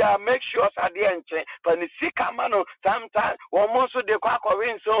majuma bia make sure sade enche pani sika mano sometimes womo so de kwa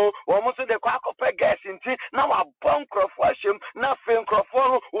win so womo so de kwa pe gas nti na wa bon crofo ahyem na fe crofo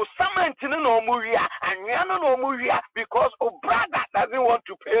no o samanti no omu wia anwea no omu wia because o brother doesn't want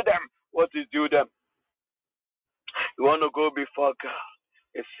to pay them what is due them. You want to go before God.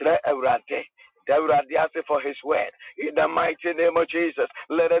 It's every day. For His word. In the mighty name of Jesus,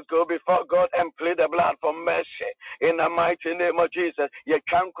 let us go before God and plead the blood for mercy. In the mighty name of Jesus, you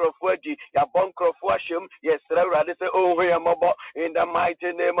can't crofwaji, you bonk crofwashim, yes, oh, in the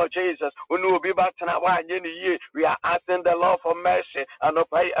mighty name of Jesus, we be back we are asking the Lord for mercy and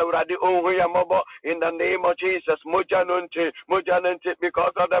in the name of Jesus, Mujanunti,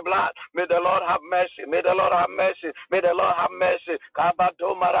 because of the blood. May the Lord have mercy, may the Lord have mercy, may the Lord have mercy.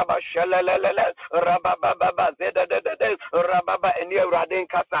 Kabato marabashalele. Rababa Rababa and Radin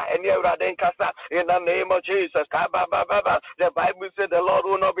Kasa and Radin Kasa in the name of Jesus. The Bible said the Lord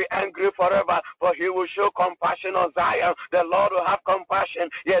will not be angry forever, for He will show compassion on Zion. The Lord will have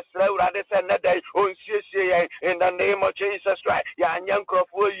compassion. Yes, in the name of Jesus Christ. Yan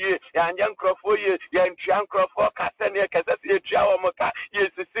Crofo, Yan Crofo, Yan Crofo, Cassania Cassia,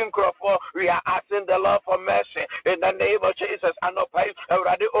 yes, we are asking the Lord for mercy in the name of Jesus. And no pay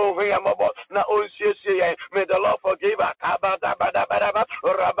already over your mobile. May the Lord forgive us.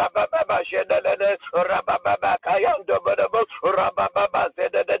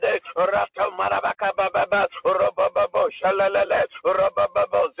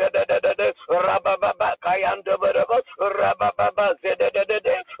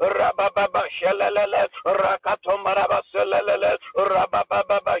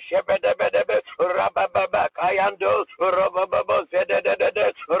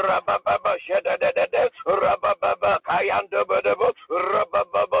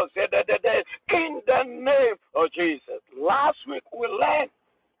 In the name of Jesus. Last week we learned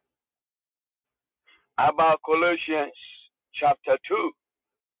about Colossians chapter 2,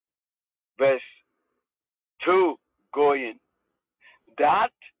 verse 2 going.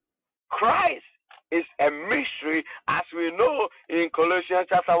 That Christ is a mystery, as we know in Colossians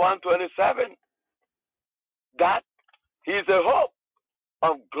chapter 1:27. That He is the hope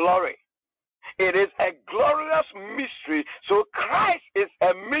of glory. It is a glorious mystery. So Christ is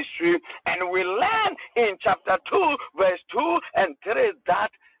a mystery, and we learn in chapter 2, verse 2 and 3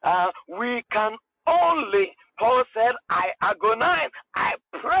 that we can only, Paul said, I agonize, I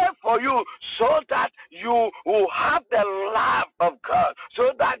pray for you so that you will have the love of God,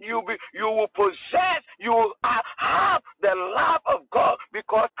 so that you will possess, you will have the love of God,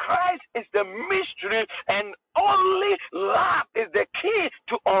 because Christ is the mystery, and only love is the key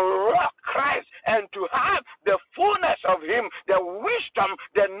to unlock Christ and to have the fullness of Him, the wisdom,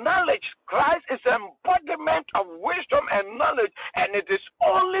 the knowledge. Christ is the embodiment of wisdom and knowledge, and it is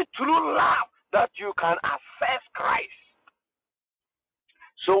only through love that you can access Christ.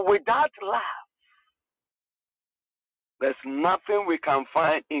 So without love, there's nothing we can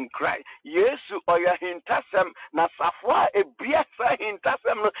find in Christ. Yesu oya hintasem na safwa ebiasa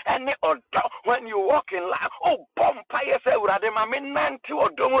hintasem no ene odo. When you walk in life, oh bompa yese urade ma me nanti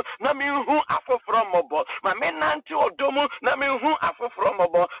odomu na me hu afoforo mobo. Ma me nanti odomu na me hu afoforo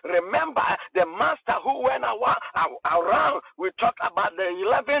mobo. Remember the master who went around. We talk about the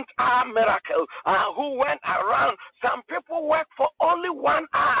 11th hour miracle. Who went around. Some people work for only 1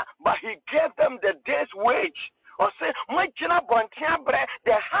 hour, but he gave them the day's wage. Or say, Majina Bontia Bre,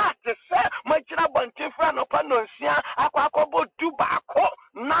 the heart is set, Majina Bontifra no Panonsia, Aquacobo Dubako,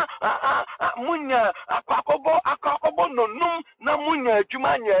 Na Munya, Aquacobo no Num, Na Munya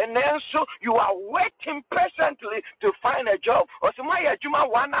Jumania, and then so you are waiting patiently to find a job. Or say, Maya Juma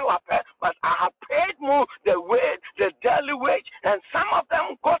 1 hour, but I have paid more the wage, the daily wage, and some of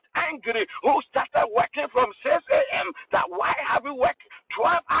them got angry who started working from 6 a.m. That why have you worked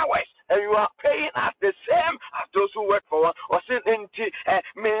 12 hours and you are paying us the same as those who work for us? Or say,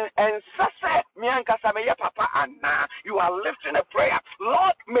 Papa, and now you are lifting a prayer.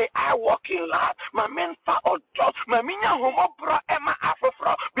 Lord, may I walk in love.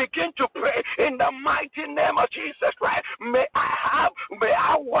 Begin to pray in the mighty name of Jesus Christ. May I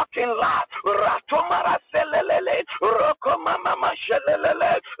walk in love. Ratomara selelele, rokoma mama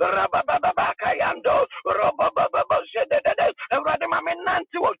shelelele, rabababa kayando, robababa shedede, rademame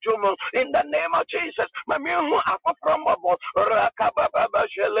nanti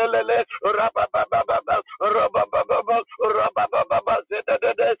shelelele rabababa rabababa rabababa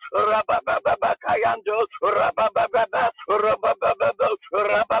zedede rabababa kayando rabababa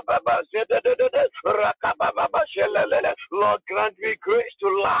rabababa zedede rakababa shelelele. Lord, grant me grace to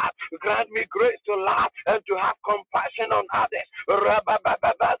laugh, grant me grace to laugh and to have compassion on others.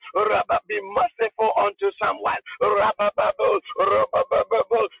 Rabababa be merciful unto someone. Rabababa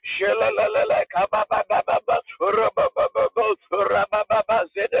shelelele kabababa rabababa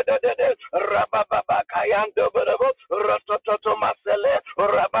zedede rabababa kayando rototo masele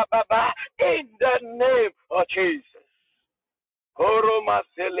rabababa in the name of Jesus. Horoma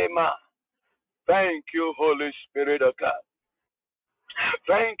selema. Thank you, Holy Spirit of God.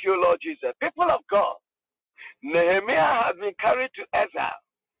 Thank you, Lord Jesus. People of God, Nehemiah has been carried to exile.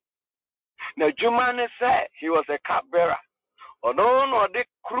 Now, Jumane said he was a cupbearer. Or the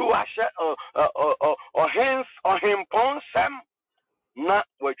crew or hence or him ponsem na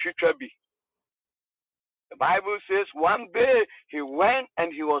wachichabi. The Bible says one day he went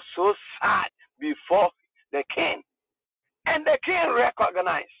and he was so sad before the king. And the king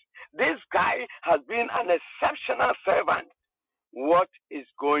recognized this guy has been an exceptional servant. What is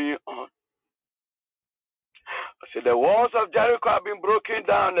going on? So the walls of Jericho have been broken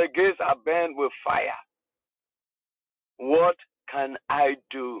down, the gates are burned with fire. What can I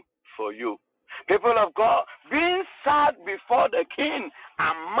do for you? People of God, being sad before the king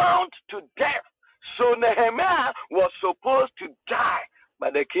amount to death. So Nehemiah was supposed to die,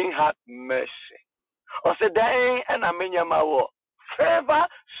 but the king had mercy. Favor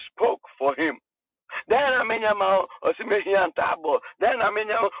spoke for him. Then I mean, Osimehia and Tabo. Then I mean,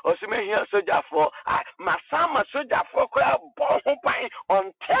 Osimehia Soja for Masama Soja for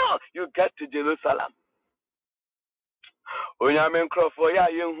until you get to Jerusalem. Onyamin Crawford, ya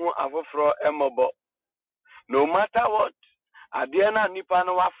you afro emobo. No matter what, Adiana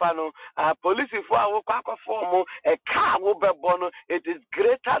Nipano Wafano, police for our quack form, a car will be bono, it is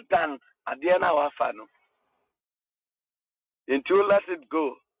greater than Adiana Wafano. Until let it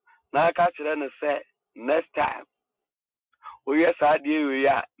go. Now I catch it say next time. Oh yes, I do. We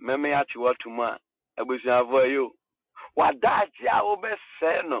are. Meme at you tomorrow. I wish I were you. What that ya will be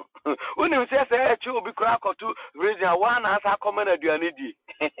say no. When you say you will be crack or two reason one as I come in you need.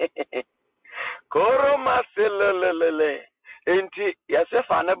 Koroma selelele. Enti yase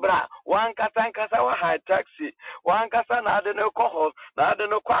fanebra wan kasa wa high taxi wan kasa na de no ko na de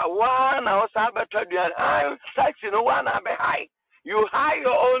no kwa wa na o sa betwa taxi no wa na be high. You hire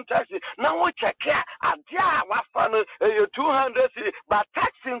your own taxi. Now we check here. Adia wa fan you 200 but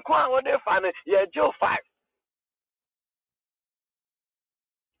taxi kwa what they fan you jail 5.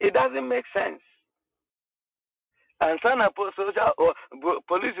 It doesn't make sense. And son of social or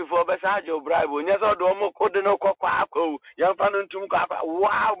police for Besajo bribe. When you saw Domo Codeno Coco, young Fanum Capa,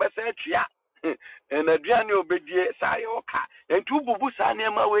 wow, Bessetria. And a Gianni Obedi Sayoka, and 2 Bubusa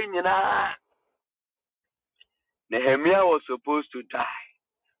near my way. Nehemiah was supposed to die,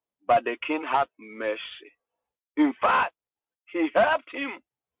 but the king had mercy. In fact, he helped him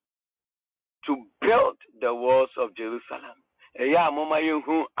to build the walls of Jerusalem. Eya mama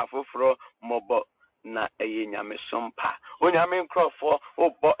yehu afoforo mobo na eyenyame sompa. Onyame nkrofo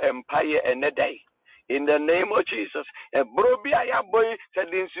obo empire enedai. In the name of Jesus, Brobia ya boy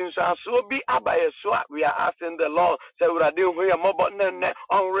said in so be abayeso. We are asking the Lord, say we are doing here mobile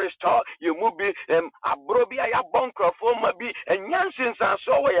on restore. You move be Brobia ya bunker for maybe and Yansin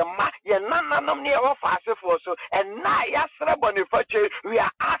so we are nana near of us for so and na ya boniface. We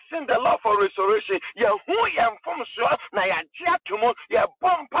are asking the Lord for restoration. Ya who ya from so na ya dia tumo ya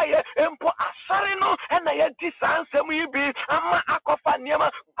bompire empo asarino and na ya distance we be ama akofa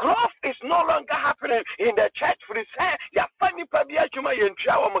niema. Growth is no longer happening in the church. For the say ya funny pabia chuma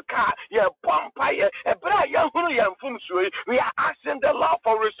yentua wa maka ya bompire ebra ya hunu ya mfumsui. We are asking the Lord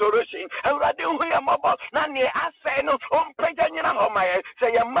for restoration. And we are doing here mobile na ne asay no ompeja nyina homaye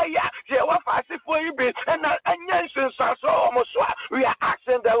say ya maya say wa fasi for you be and anyansin so omoswa. We are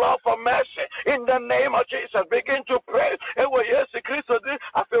asking the Lord for mercy in the name of Jesus. Begin to pray. Ewo Yesu Kristo di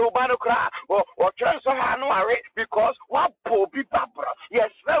afi ubanu kra o transfer hanu are because what po bi babra. Yes,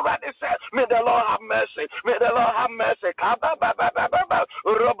 everybody says, may the Lord have mercy. May the Lord have mercy.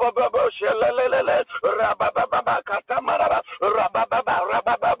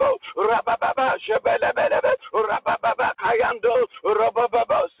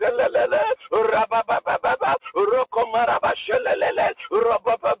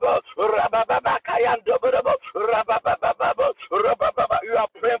 You are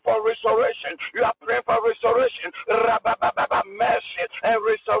praying for restoration. You are praying for restoration. Mercy and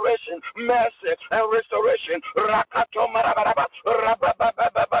restoration. Mercy and restoration. Rakato marababa.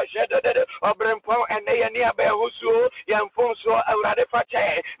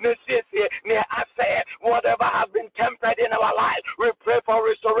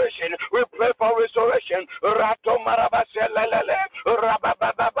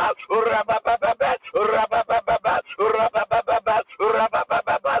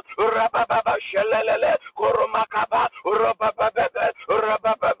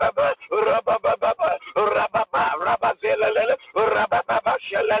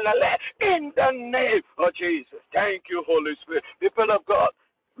 in the name of Jesus. Thank you, Holy Spirit. People of God,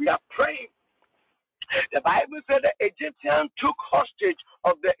 we are praying. The Bible said the Egyptians took hostage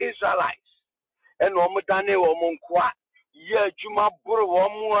of the Israelites. And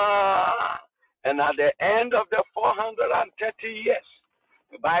at the end of the 430 years,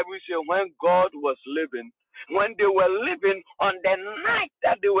 the Bible says when God was living, when they were living on the night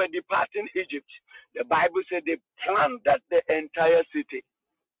that they were departing Egypt, the Bible said they plundered the entire city.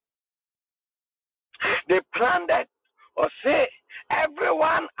 They plundered, or say,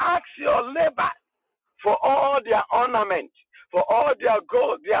 everyone ask your labor for all their ornament, for all their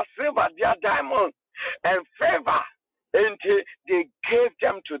gold, their silver, their diamond, and favor, until they gave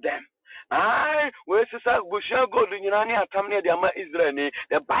them to them. The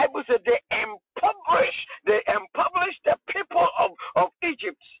Bible said they impoverished the people of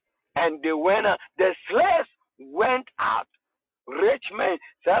Egypt, and they went. The slaves went out. Rich men,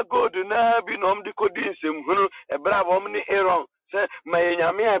 go to Nabi Nom de Codinsim, a bravo omni Aaron, say, my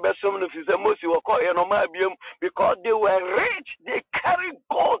Yamia Bessom of his Mosi or call Enomabium, because they were rich, they carried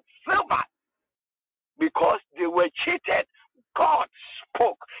gold, silver, because they were cheated. God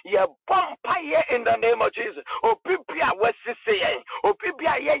spoke. Ye bumpire in the name of Jesus. O Pipia was saying, O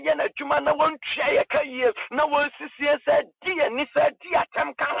Pipia Yana Jumana won't share a year. No one said, dear Nisa, dear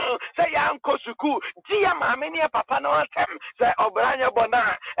Tamka, say Uncle Suku, dear Mamania Papa no Tem, say Obrania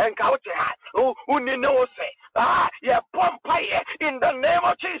Bona, and Kautia, who no say, ye bumpire in the name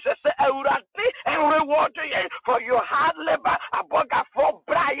of Jesus, Eurati and reward you for your hard labor, a boga for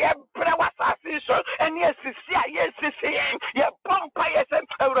Brian Brawasa season, and yes,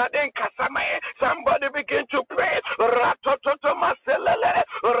 somebody begin to pray. Ratoto maselele,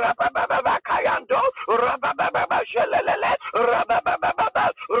 rabababa kayando, rabababa shelele,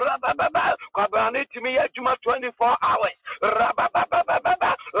 rabababa, kabani to me at 24 hours. Rabababa,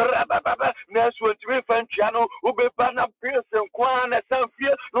 next one to me fan channel, ube bana pills and kwan and some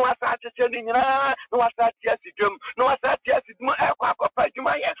fear, no asati sending, no asati asidum, no asati asidum,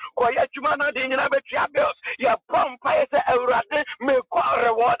 aquapajumaya, Koyachumana dinina betria bills, your bumpire may call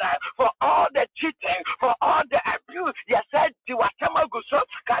reward for all the cheating, for all the abuse. You said to Watamaguso,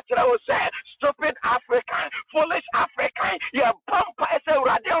 Katra was said, stupid African, foolish African, your bumpire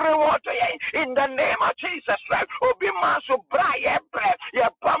reward in the name of Jesus Christ. Obimasu Brian, your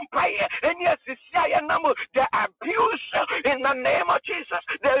bumpire, and yes, the abuse in the name of Jesus,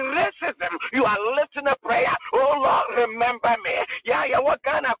 the racism. You are lifting a prayer. Oh Lord, remember me. Yeah, what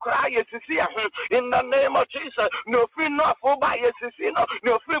kind of cry is here in the name of Jesus? No free no for by Sisino,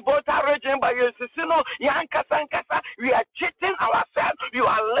 no free voter region by Sisino, Yankasankasa. We are cheating ourselves. You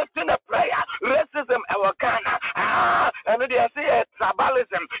are lifting a prayer. Racism, Awakana. And they say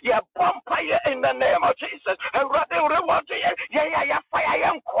tribalism. You are bumpire in the name of Jesus. And rather reward you. Yeah, fire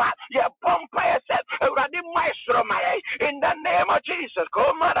and quat. You are bumpire set. Rather maestro in the name of Jesus.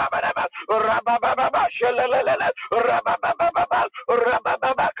 Come on, Rabababa, Shelele, Rabababa,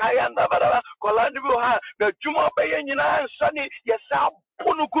 Kayanda, Kolanduha, the Juma Bayan, Sunny, yes,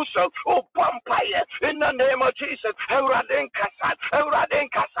 Punukuso, oh, Pampire, in the name of Jesus, Euradin Kasat,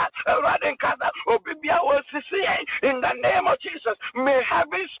 oh, Bibia was in the name of Jesus, may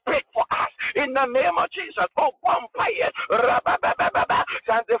heaven speak for us, in the name of Jesus, oh, Pampire, Rabababa,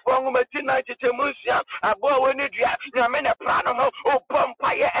 Santa Fonga, Tina Timusia, Abo, Yamena Prano, oh,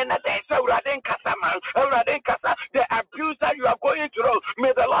 Pampire, and a day, so Radin Kasaman, the abuse that you are going through,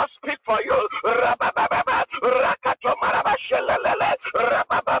 may the Lord speak for you, Rabababa, Rakato Maraba Shelele,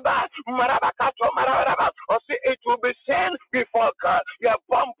 Rabababa, Marabakato Marababa, or see it will be seen before God. Your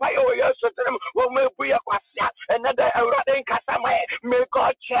vampire will be a question, another Radin Kasama, may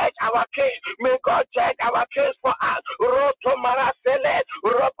God change our case, may God change our case for us, Roto Marasele,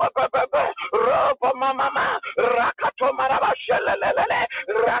 Robo Mama, Rakato Maraba Shelele,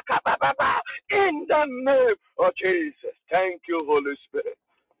 Rakababa, in the name of Jesus. Thank you, Holy Spirit.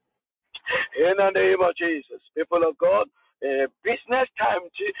 In the name of Jesus, people of God, business time,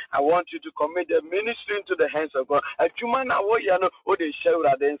 I want you to commit the ministry into the hands of God. A human awoyano, or the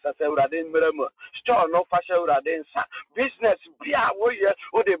Shevradensa, Sevradin Miramo, store no Fashavradensa, business be a warrior,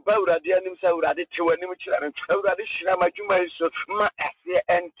 or the Bauradianim Sauradi to an image, Sauradi Shrama Jumaso, Ma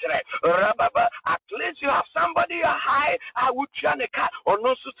Entre, Rababa, at least you have somebody high, I would Janica, or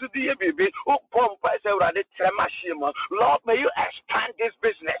no to the baby, who Pompa Sauradi Tremashima. Lord, may you expand this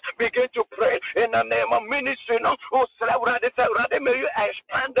business. Begin to pray in the name of ministry, no, oh, may you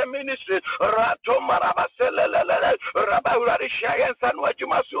expand the ministry. Rato Marabaselele, Rabba Shayan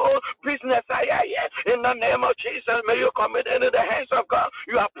Sanwajumasu, business. In the name of Jesus, may you commit into the hands of God.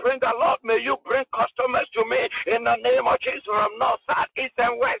 You are praying the Lord, may you bring customers to me. In the name of Jesus, from north, south, east,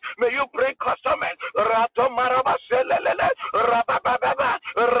 and west, may you bring customers. Rato Marabaselele, Rabba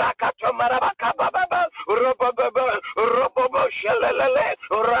Rakato Marabakababa, Robobo Shelele,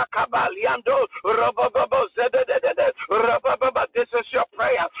 Rakabaliando, Robobo Zedede, Rababa. This is your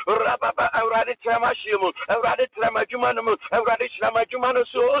prayer. Rababa, Radi Tramashimu, Radi Tramajumanumu, Radi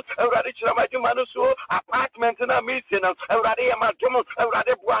Tramajumanusu, Radi Tramajumanusu, apartment in a meeting, Radi Amatumu,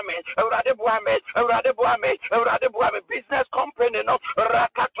 Radi Buame, Radi Buame, Radi Buame, Radi Buame, business company, no,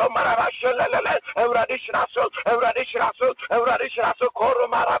 Rakato Marabashelele, Radi Shraso, Radi Shraso, Radi Shraso, Koro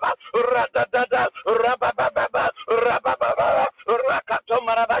Maraba, Radada, Rababa, Rababa, Rakato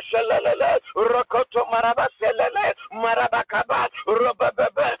Marabashelele, Rokoto Marabaselele, Marabakaba, Robaba,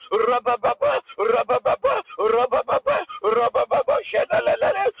 Robaba, Robaba, Robaba, Robaba,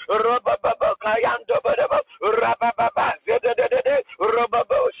 Shedelele, Robaba, Kayando, Rababa, Zedede,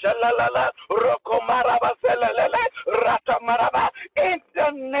 Robaba, Shalala, Roko Marabaselele, Rata Maraba, in the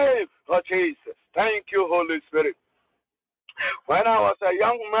name of Jesus. Thank you, Holy Spirit. When I was a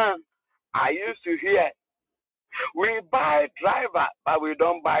young man, I used to hear, we buy driver, but we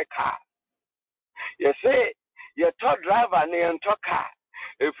don't buy car. You see, you talk driver and you talk car.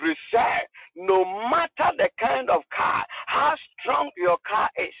 If you say, no matter the kind of car, how strong your car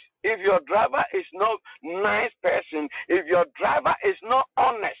is, if your driver is not nice person, if your driver is not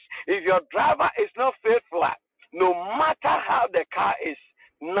honest, if your driver is not faithful, no matter how the car is,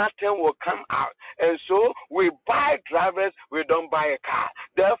 nothing will come out. And so we buy drivers, we don't buy a car.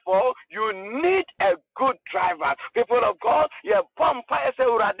 Therefore, you need a good driver. People of God, you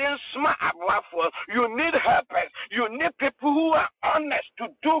need helpers. You need people who are honest to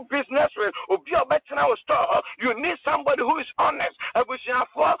do business with. You need somebody who is honest.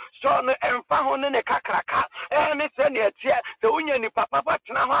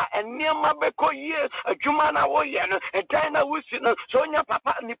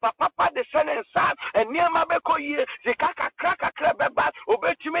 Ni papa de senensa eniema bekoye zikaka kraka krabeba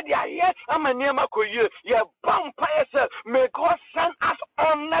obetumi de aye ama niema koye ye vampire say may God send us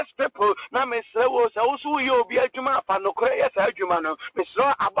honest people na me say wo say wo ye obi adwuma fa no kore ye say adwuma no me so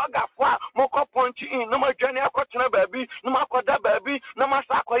abagafo a moko ponchi in no madwane akotena baabi no makoda baabi no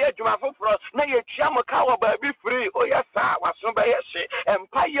masa akoye adwuma foforo na ye tia moka wo baabi free o ye sa waso be ye hye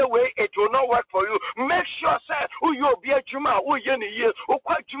empire way it will not work for you. Make sure say wo ye obi adwuma wo ye ne ye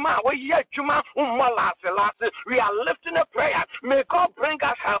we are lifting a prayer. May God bring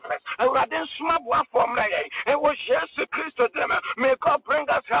us helpers. May God bring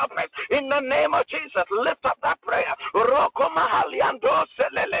us helpers. In the name of Jesus, lift up that prayer.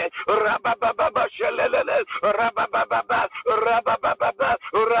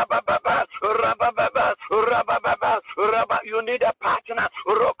 You need a partner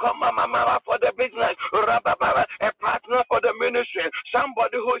for the business. A partner for the ministry.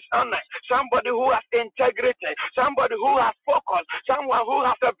 Somebody who is honest, somebody who has integrity, somebody who has focus, someone who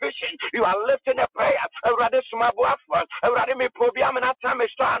has a vision. You are lifting a prayer. Rather smabu afwan. Rather me probiam na time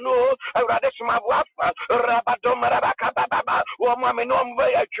stano. Rather smabu afwan. Rabadom rabakababa. Wama me no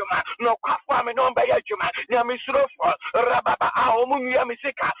mbe juma. No kwafa me no mbe juma. Nyami srofo. Rababa a omu nyami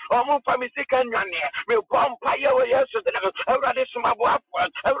sika. Omu famisika nyane. Me bompa yewe yesu. Rather smabu afwan.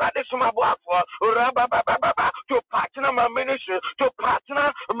 Rather smabu afwan. Rababa to partner my ministry, to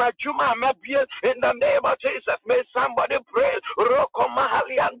partner my Juma, my beard, in the name of Jesus. May somebody pray. Roko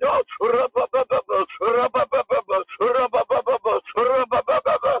Mahaliando,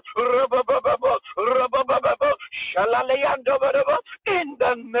 in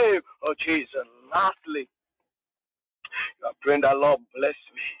the name of Jesus. Lastly, you are praying the Lord bless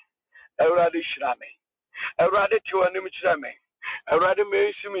me. Everybody shrame. Everybody to an image shrame. Everybody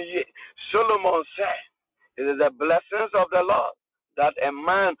may see me. Solomon said, it is the blessings of the Lord that a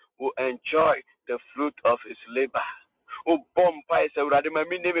man will enjoy the fruit of his labor. You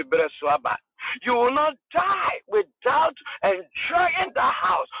will not die without enjoying that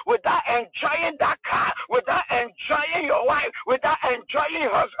house, without enjoying that car, without enjoying your wife, without enjoying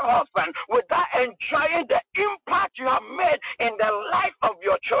your husband, without enjoying the impact you have made in the life of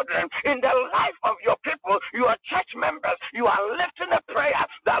your children, in the life of your people, your church members. You are lifting a prayer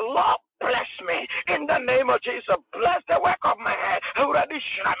that Lord bless me in the name of Jesus. Bless the work of my hand. Already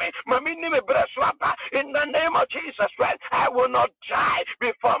shame. In the name of Jesus Christ, I will not die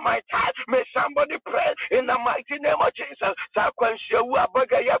before my time. May somebody pray in the mighty name of Jesus.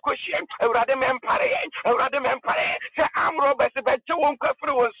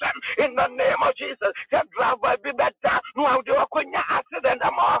 In the name of Jesus, driver be better.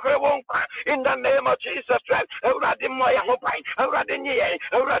 In the name of Jesus Christ,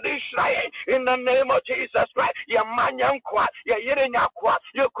 in the name of Jesus Christ,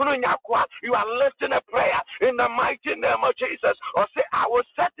 you are lifting a prayer in the mighty name of Jesus. Or say, I will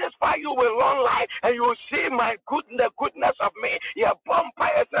satisfy you with long life, and you will see the goodness of me.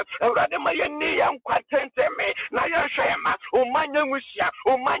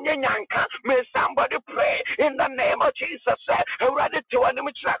 May somebody pray in the name of Jesus.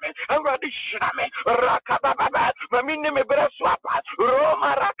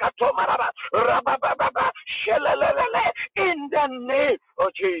 In the name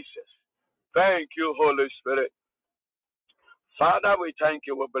of Jesus. Thank you, Holy Spirit. Father, we thank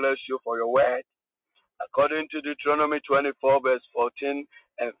you. We bless you for your word. According to Deuteronomy 24, verse 14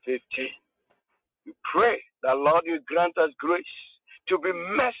 and 15. We pray that, Lord, you grant us grace to be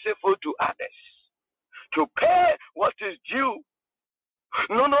merciful to others, to pay what is due.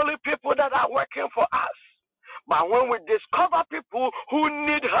 Not only people that are working for us, but when we discover people who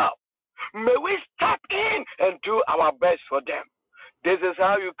need help, may we step in and do our best for them. This is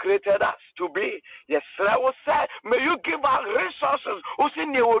how you created us to be. Yes, I will say, may you give us resources. As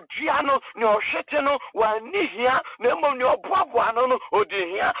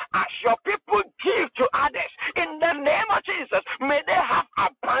your people give to others, in the name of Jesus, may they have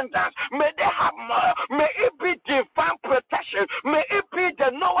abundance, may they have more, may it be divine protection, may it be the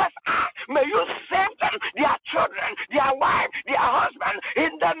Noah's Ark, may you save them, their children, their wife, their husband,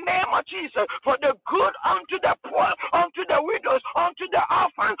 in the name of Jesus, for the good unto the poor, unto the widows, unto the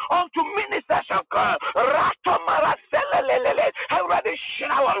orphan, unto ministers of God. Ratomara selelelele. Already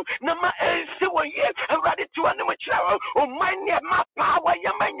shower. Nama ensi woye. Already to anima shower. Umanya ma power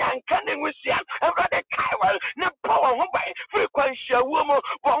yamanya nkane wisia. Already kaiwa. Na power humbai. Frequency womo.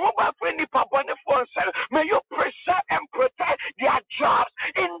 Humba free pabone fonse. May you preserve and protect their jobs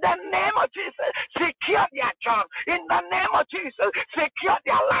in the name of Jesus. Secure their jobs in the name of Jesus. Secure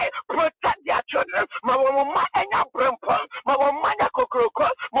their life. Protect their children. Mawoma enya brempon. Mawoma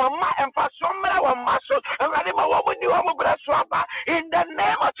in the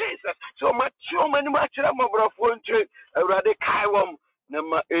name of Jesus. So much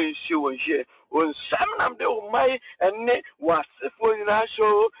Nama issue here. On some of the Umay and was for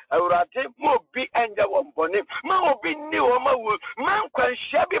show a rate more be and the one bonnet. Ma be new man can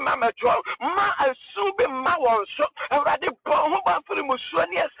shabby mamma draw. Ma assume ma one so a radical bomb for the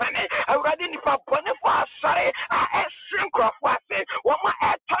Musuania Sane. A radical bonnet for sorry. I shrink of what say. What my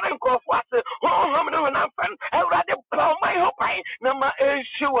turning of what say. Oh, I'm a radical bomb my hope. Nama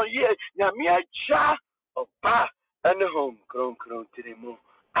issue here. Yamia cha of pa. And the home grown to the moon.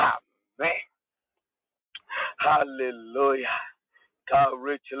 Amen. Hallelujah. God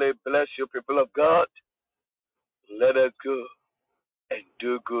richly bless you, people of God. Let us go and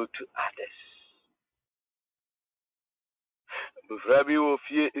do good to others. Before we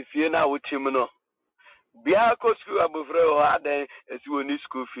if you're not with him, no. Be a school before I then as you need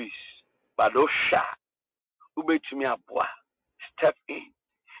school fees. But oh, ube to me a boy. Step in.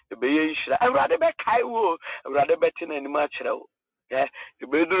 I rather be Kaiwo, rather better than much. Yeah, the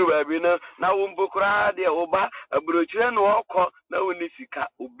bedroom baby now Umbukra, the Oba, a Bruchian walker, now Nisika,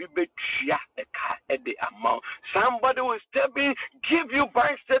 Ubibe Chia, a car at the amount. Somebody will step in, give you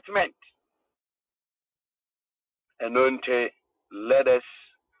bank statement. And let us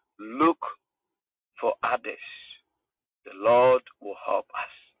look for others. The Lord will help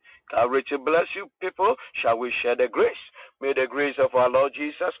us. God richly bless you, people. Shall we share the grace? May the grace of our Lord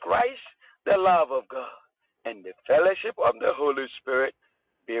Jesus Christ, the love of God, and the fellowship of the Holy Spirit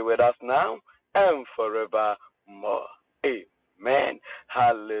be with us now and forevermore. Amen.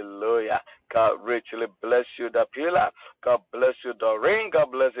 Hallelujah. God richly bless you, Dapila. God bless you, Doreen.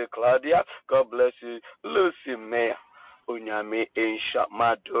 God bless you, Claudia. God bless you, Lucy Mayer. Unyami Insha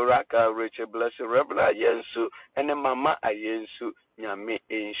Madura. God richly bless you, Rebla Yensu, and the Mama Ayensu. Nyami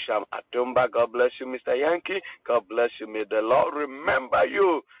Insham Atumba. God bless you, Mr. Yankee. God bless you. May the Lord remember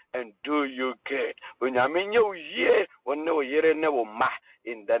you and do you good. Unyami yo ye wono yere ne wo ma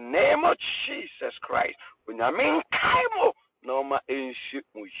in the name of Jesus Christ. Unyami kaimo no ma enshi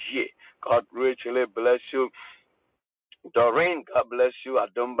mu ye. God richly bless you. Doreen, God bless you.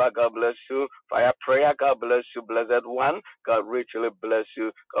 Adumba, God bless you. Fire prayer, God bless you. Blessed one, God richly bless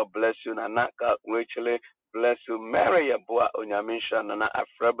you. God bless you. Nana, God richly bless you. Mary Abua Onyamisha Nana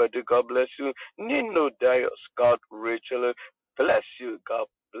Afrabadi, God bless you. Nino Dios, God Rachel, bless you. God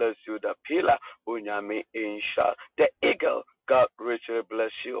bless you. The pillar Unyami Insha. The eagle, God Rachel,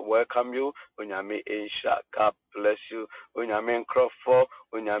 bless you. Welcome you. Unyami Insha. God bless you. Unyami Crawford,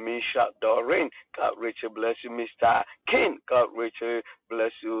 Unyami Insha. Doreen, God Rachel, bless you. Mr. King, God Rachel,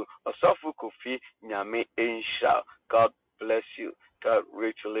 bless you. Osofu Kofi, Nyami Insha. God bless you. God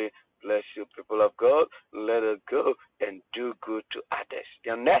richly bless you, people of God. Let us go and do good to others.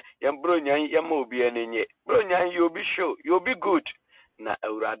 Yan bro nyan yan mo bi anenye. Bro nyan you'll be sure, you'll be good. Na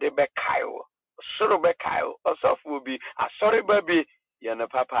awurade be kayo. Soro be kayo. Osofo bi asori baby yan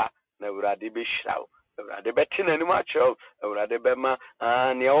papa na awurade be hirawo. Awurade be tina ni ma chew. Awurade be ma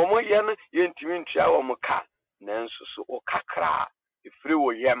ne omo ye no yentimi ntua omo ka. Nanso so o kakra ifiri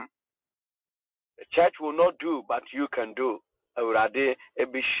wo yam. The church will not do, but you can do. Awurade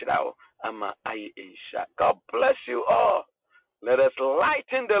ebishrao ama ayi insha. God bless you all. Let us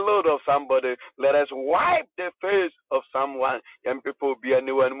lighten the load of somebody. Let us wipe the face of someone. Young people be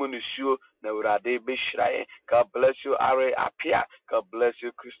anyone munishu na Awurade bishrae. God bless you, Are Apia. God bless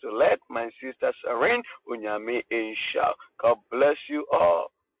you, Crystal. Let my sister Serene Unyami insha. God bless you all.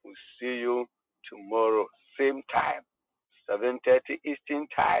 We'll see you tomorrow, same time, 7:30 Eastern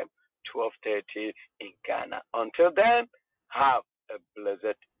Time, 12:30 in Ghana. Until then, have a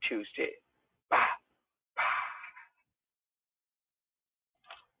blessed Tuesday. Bye. Bye.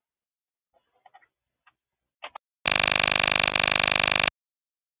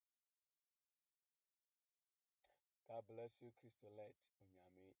 God bless you, Crystolette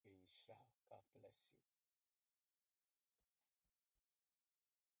Unyami Insha. God bless you.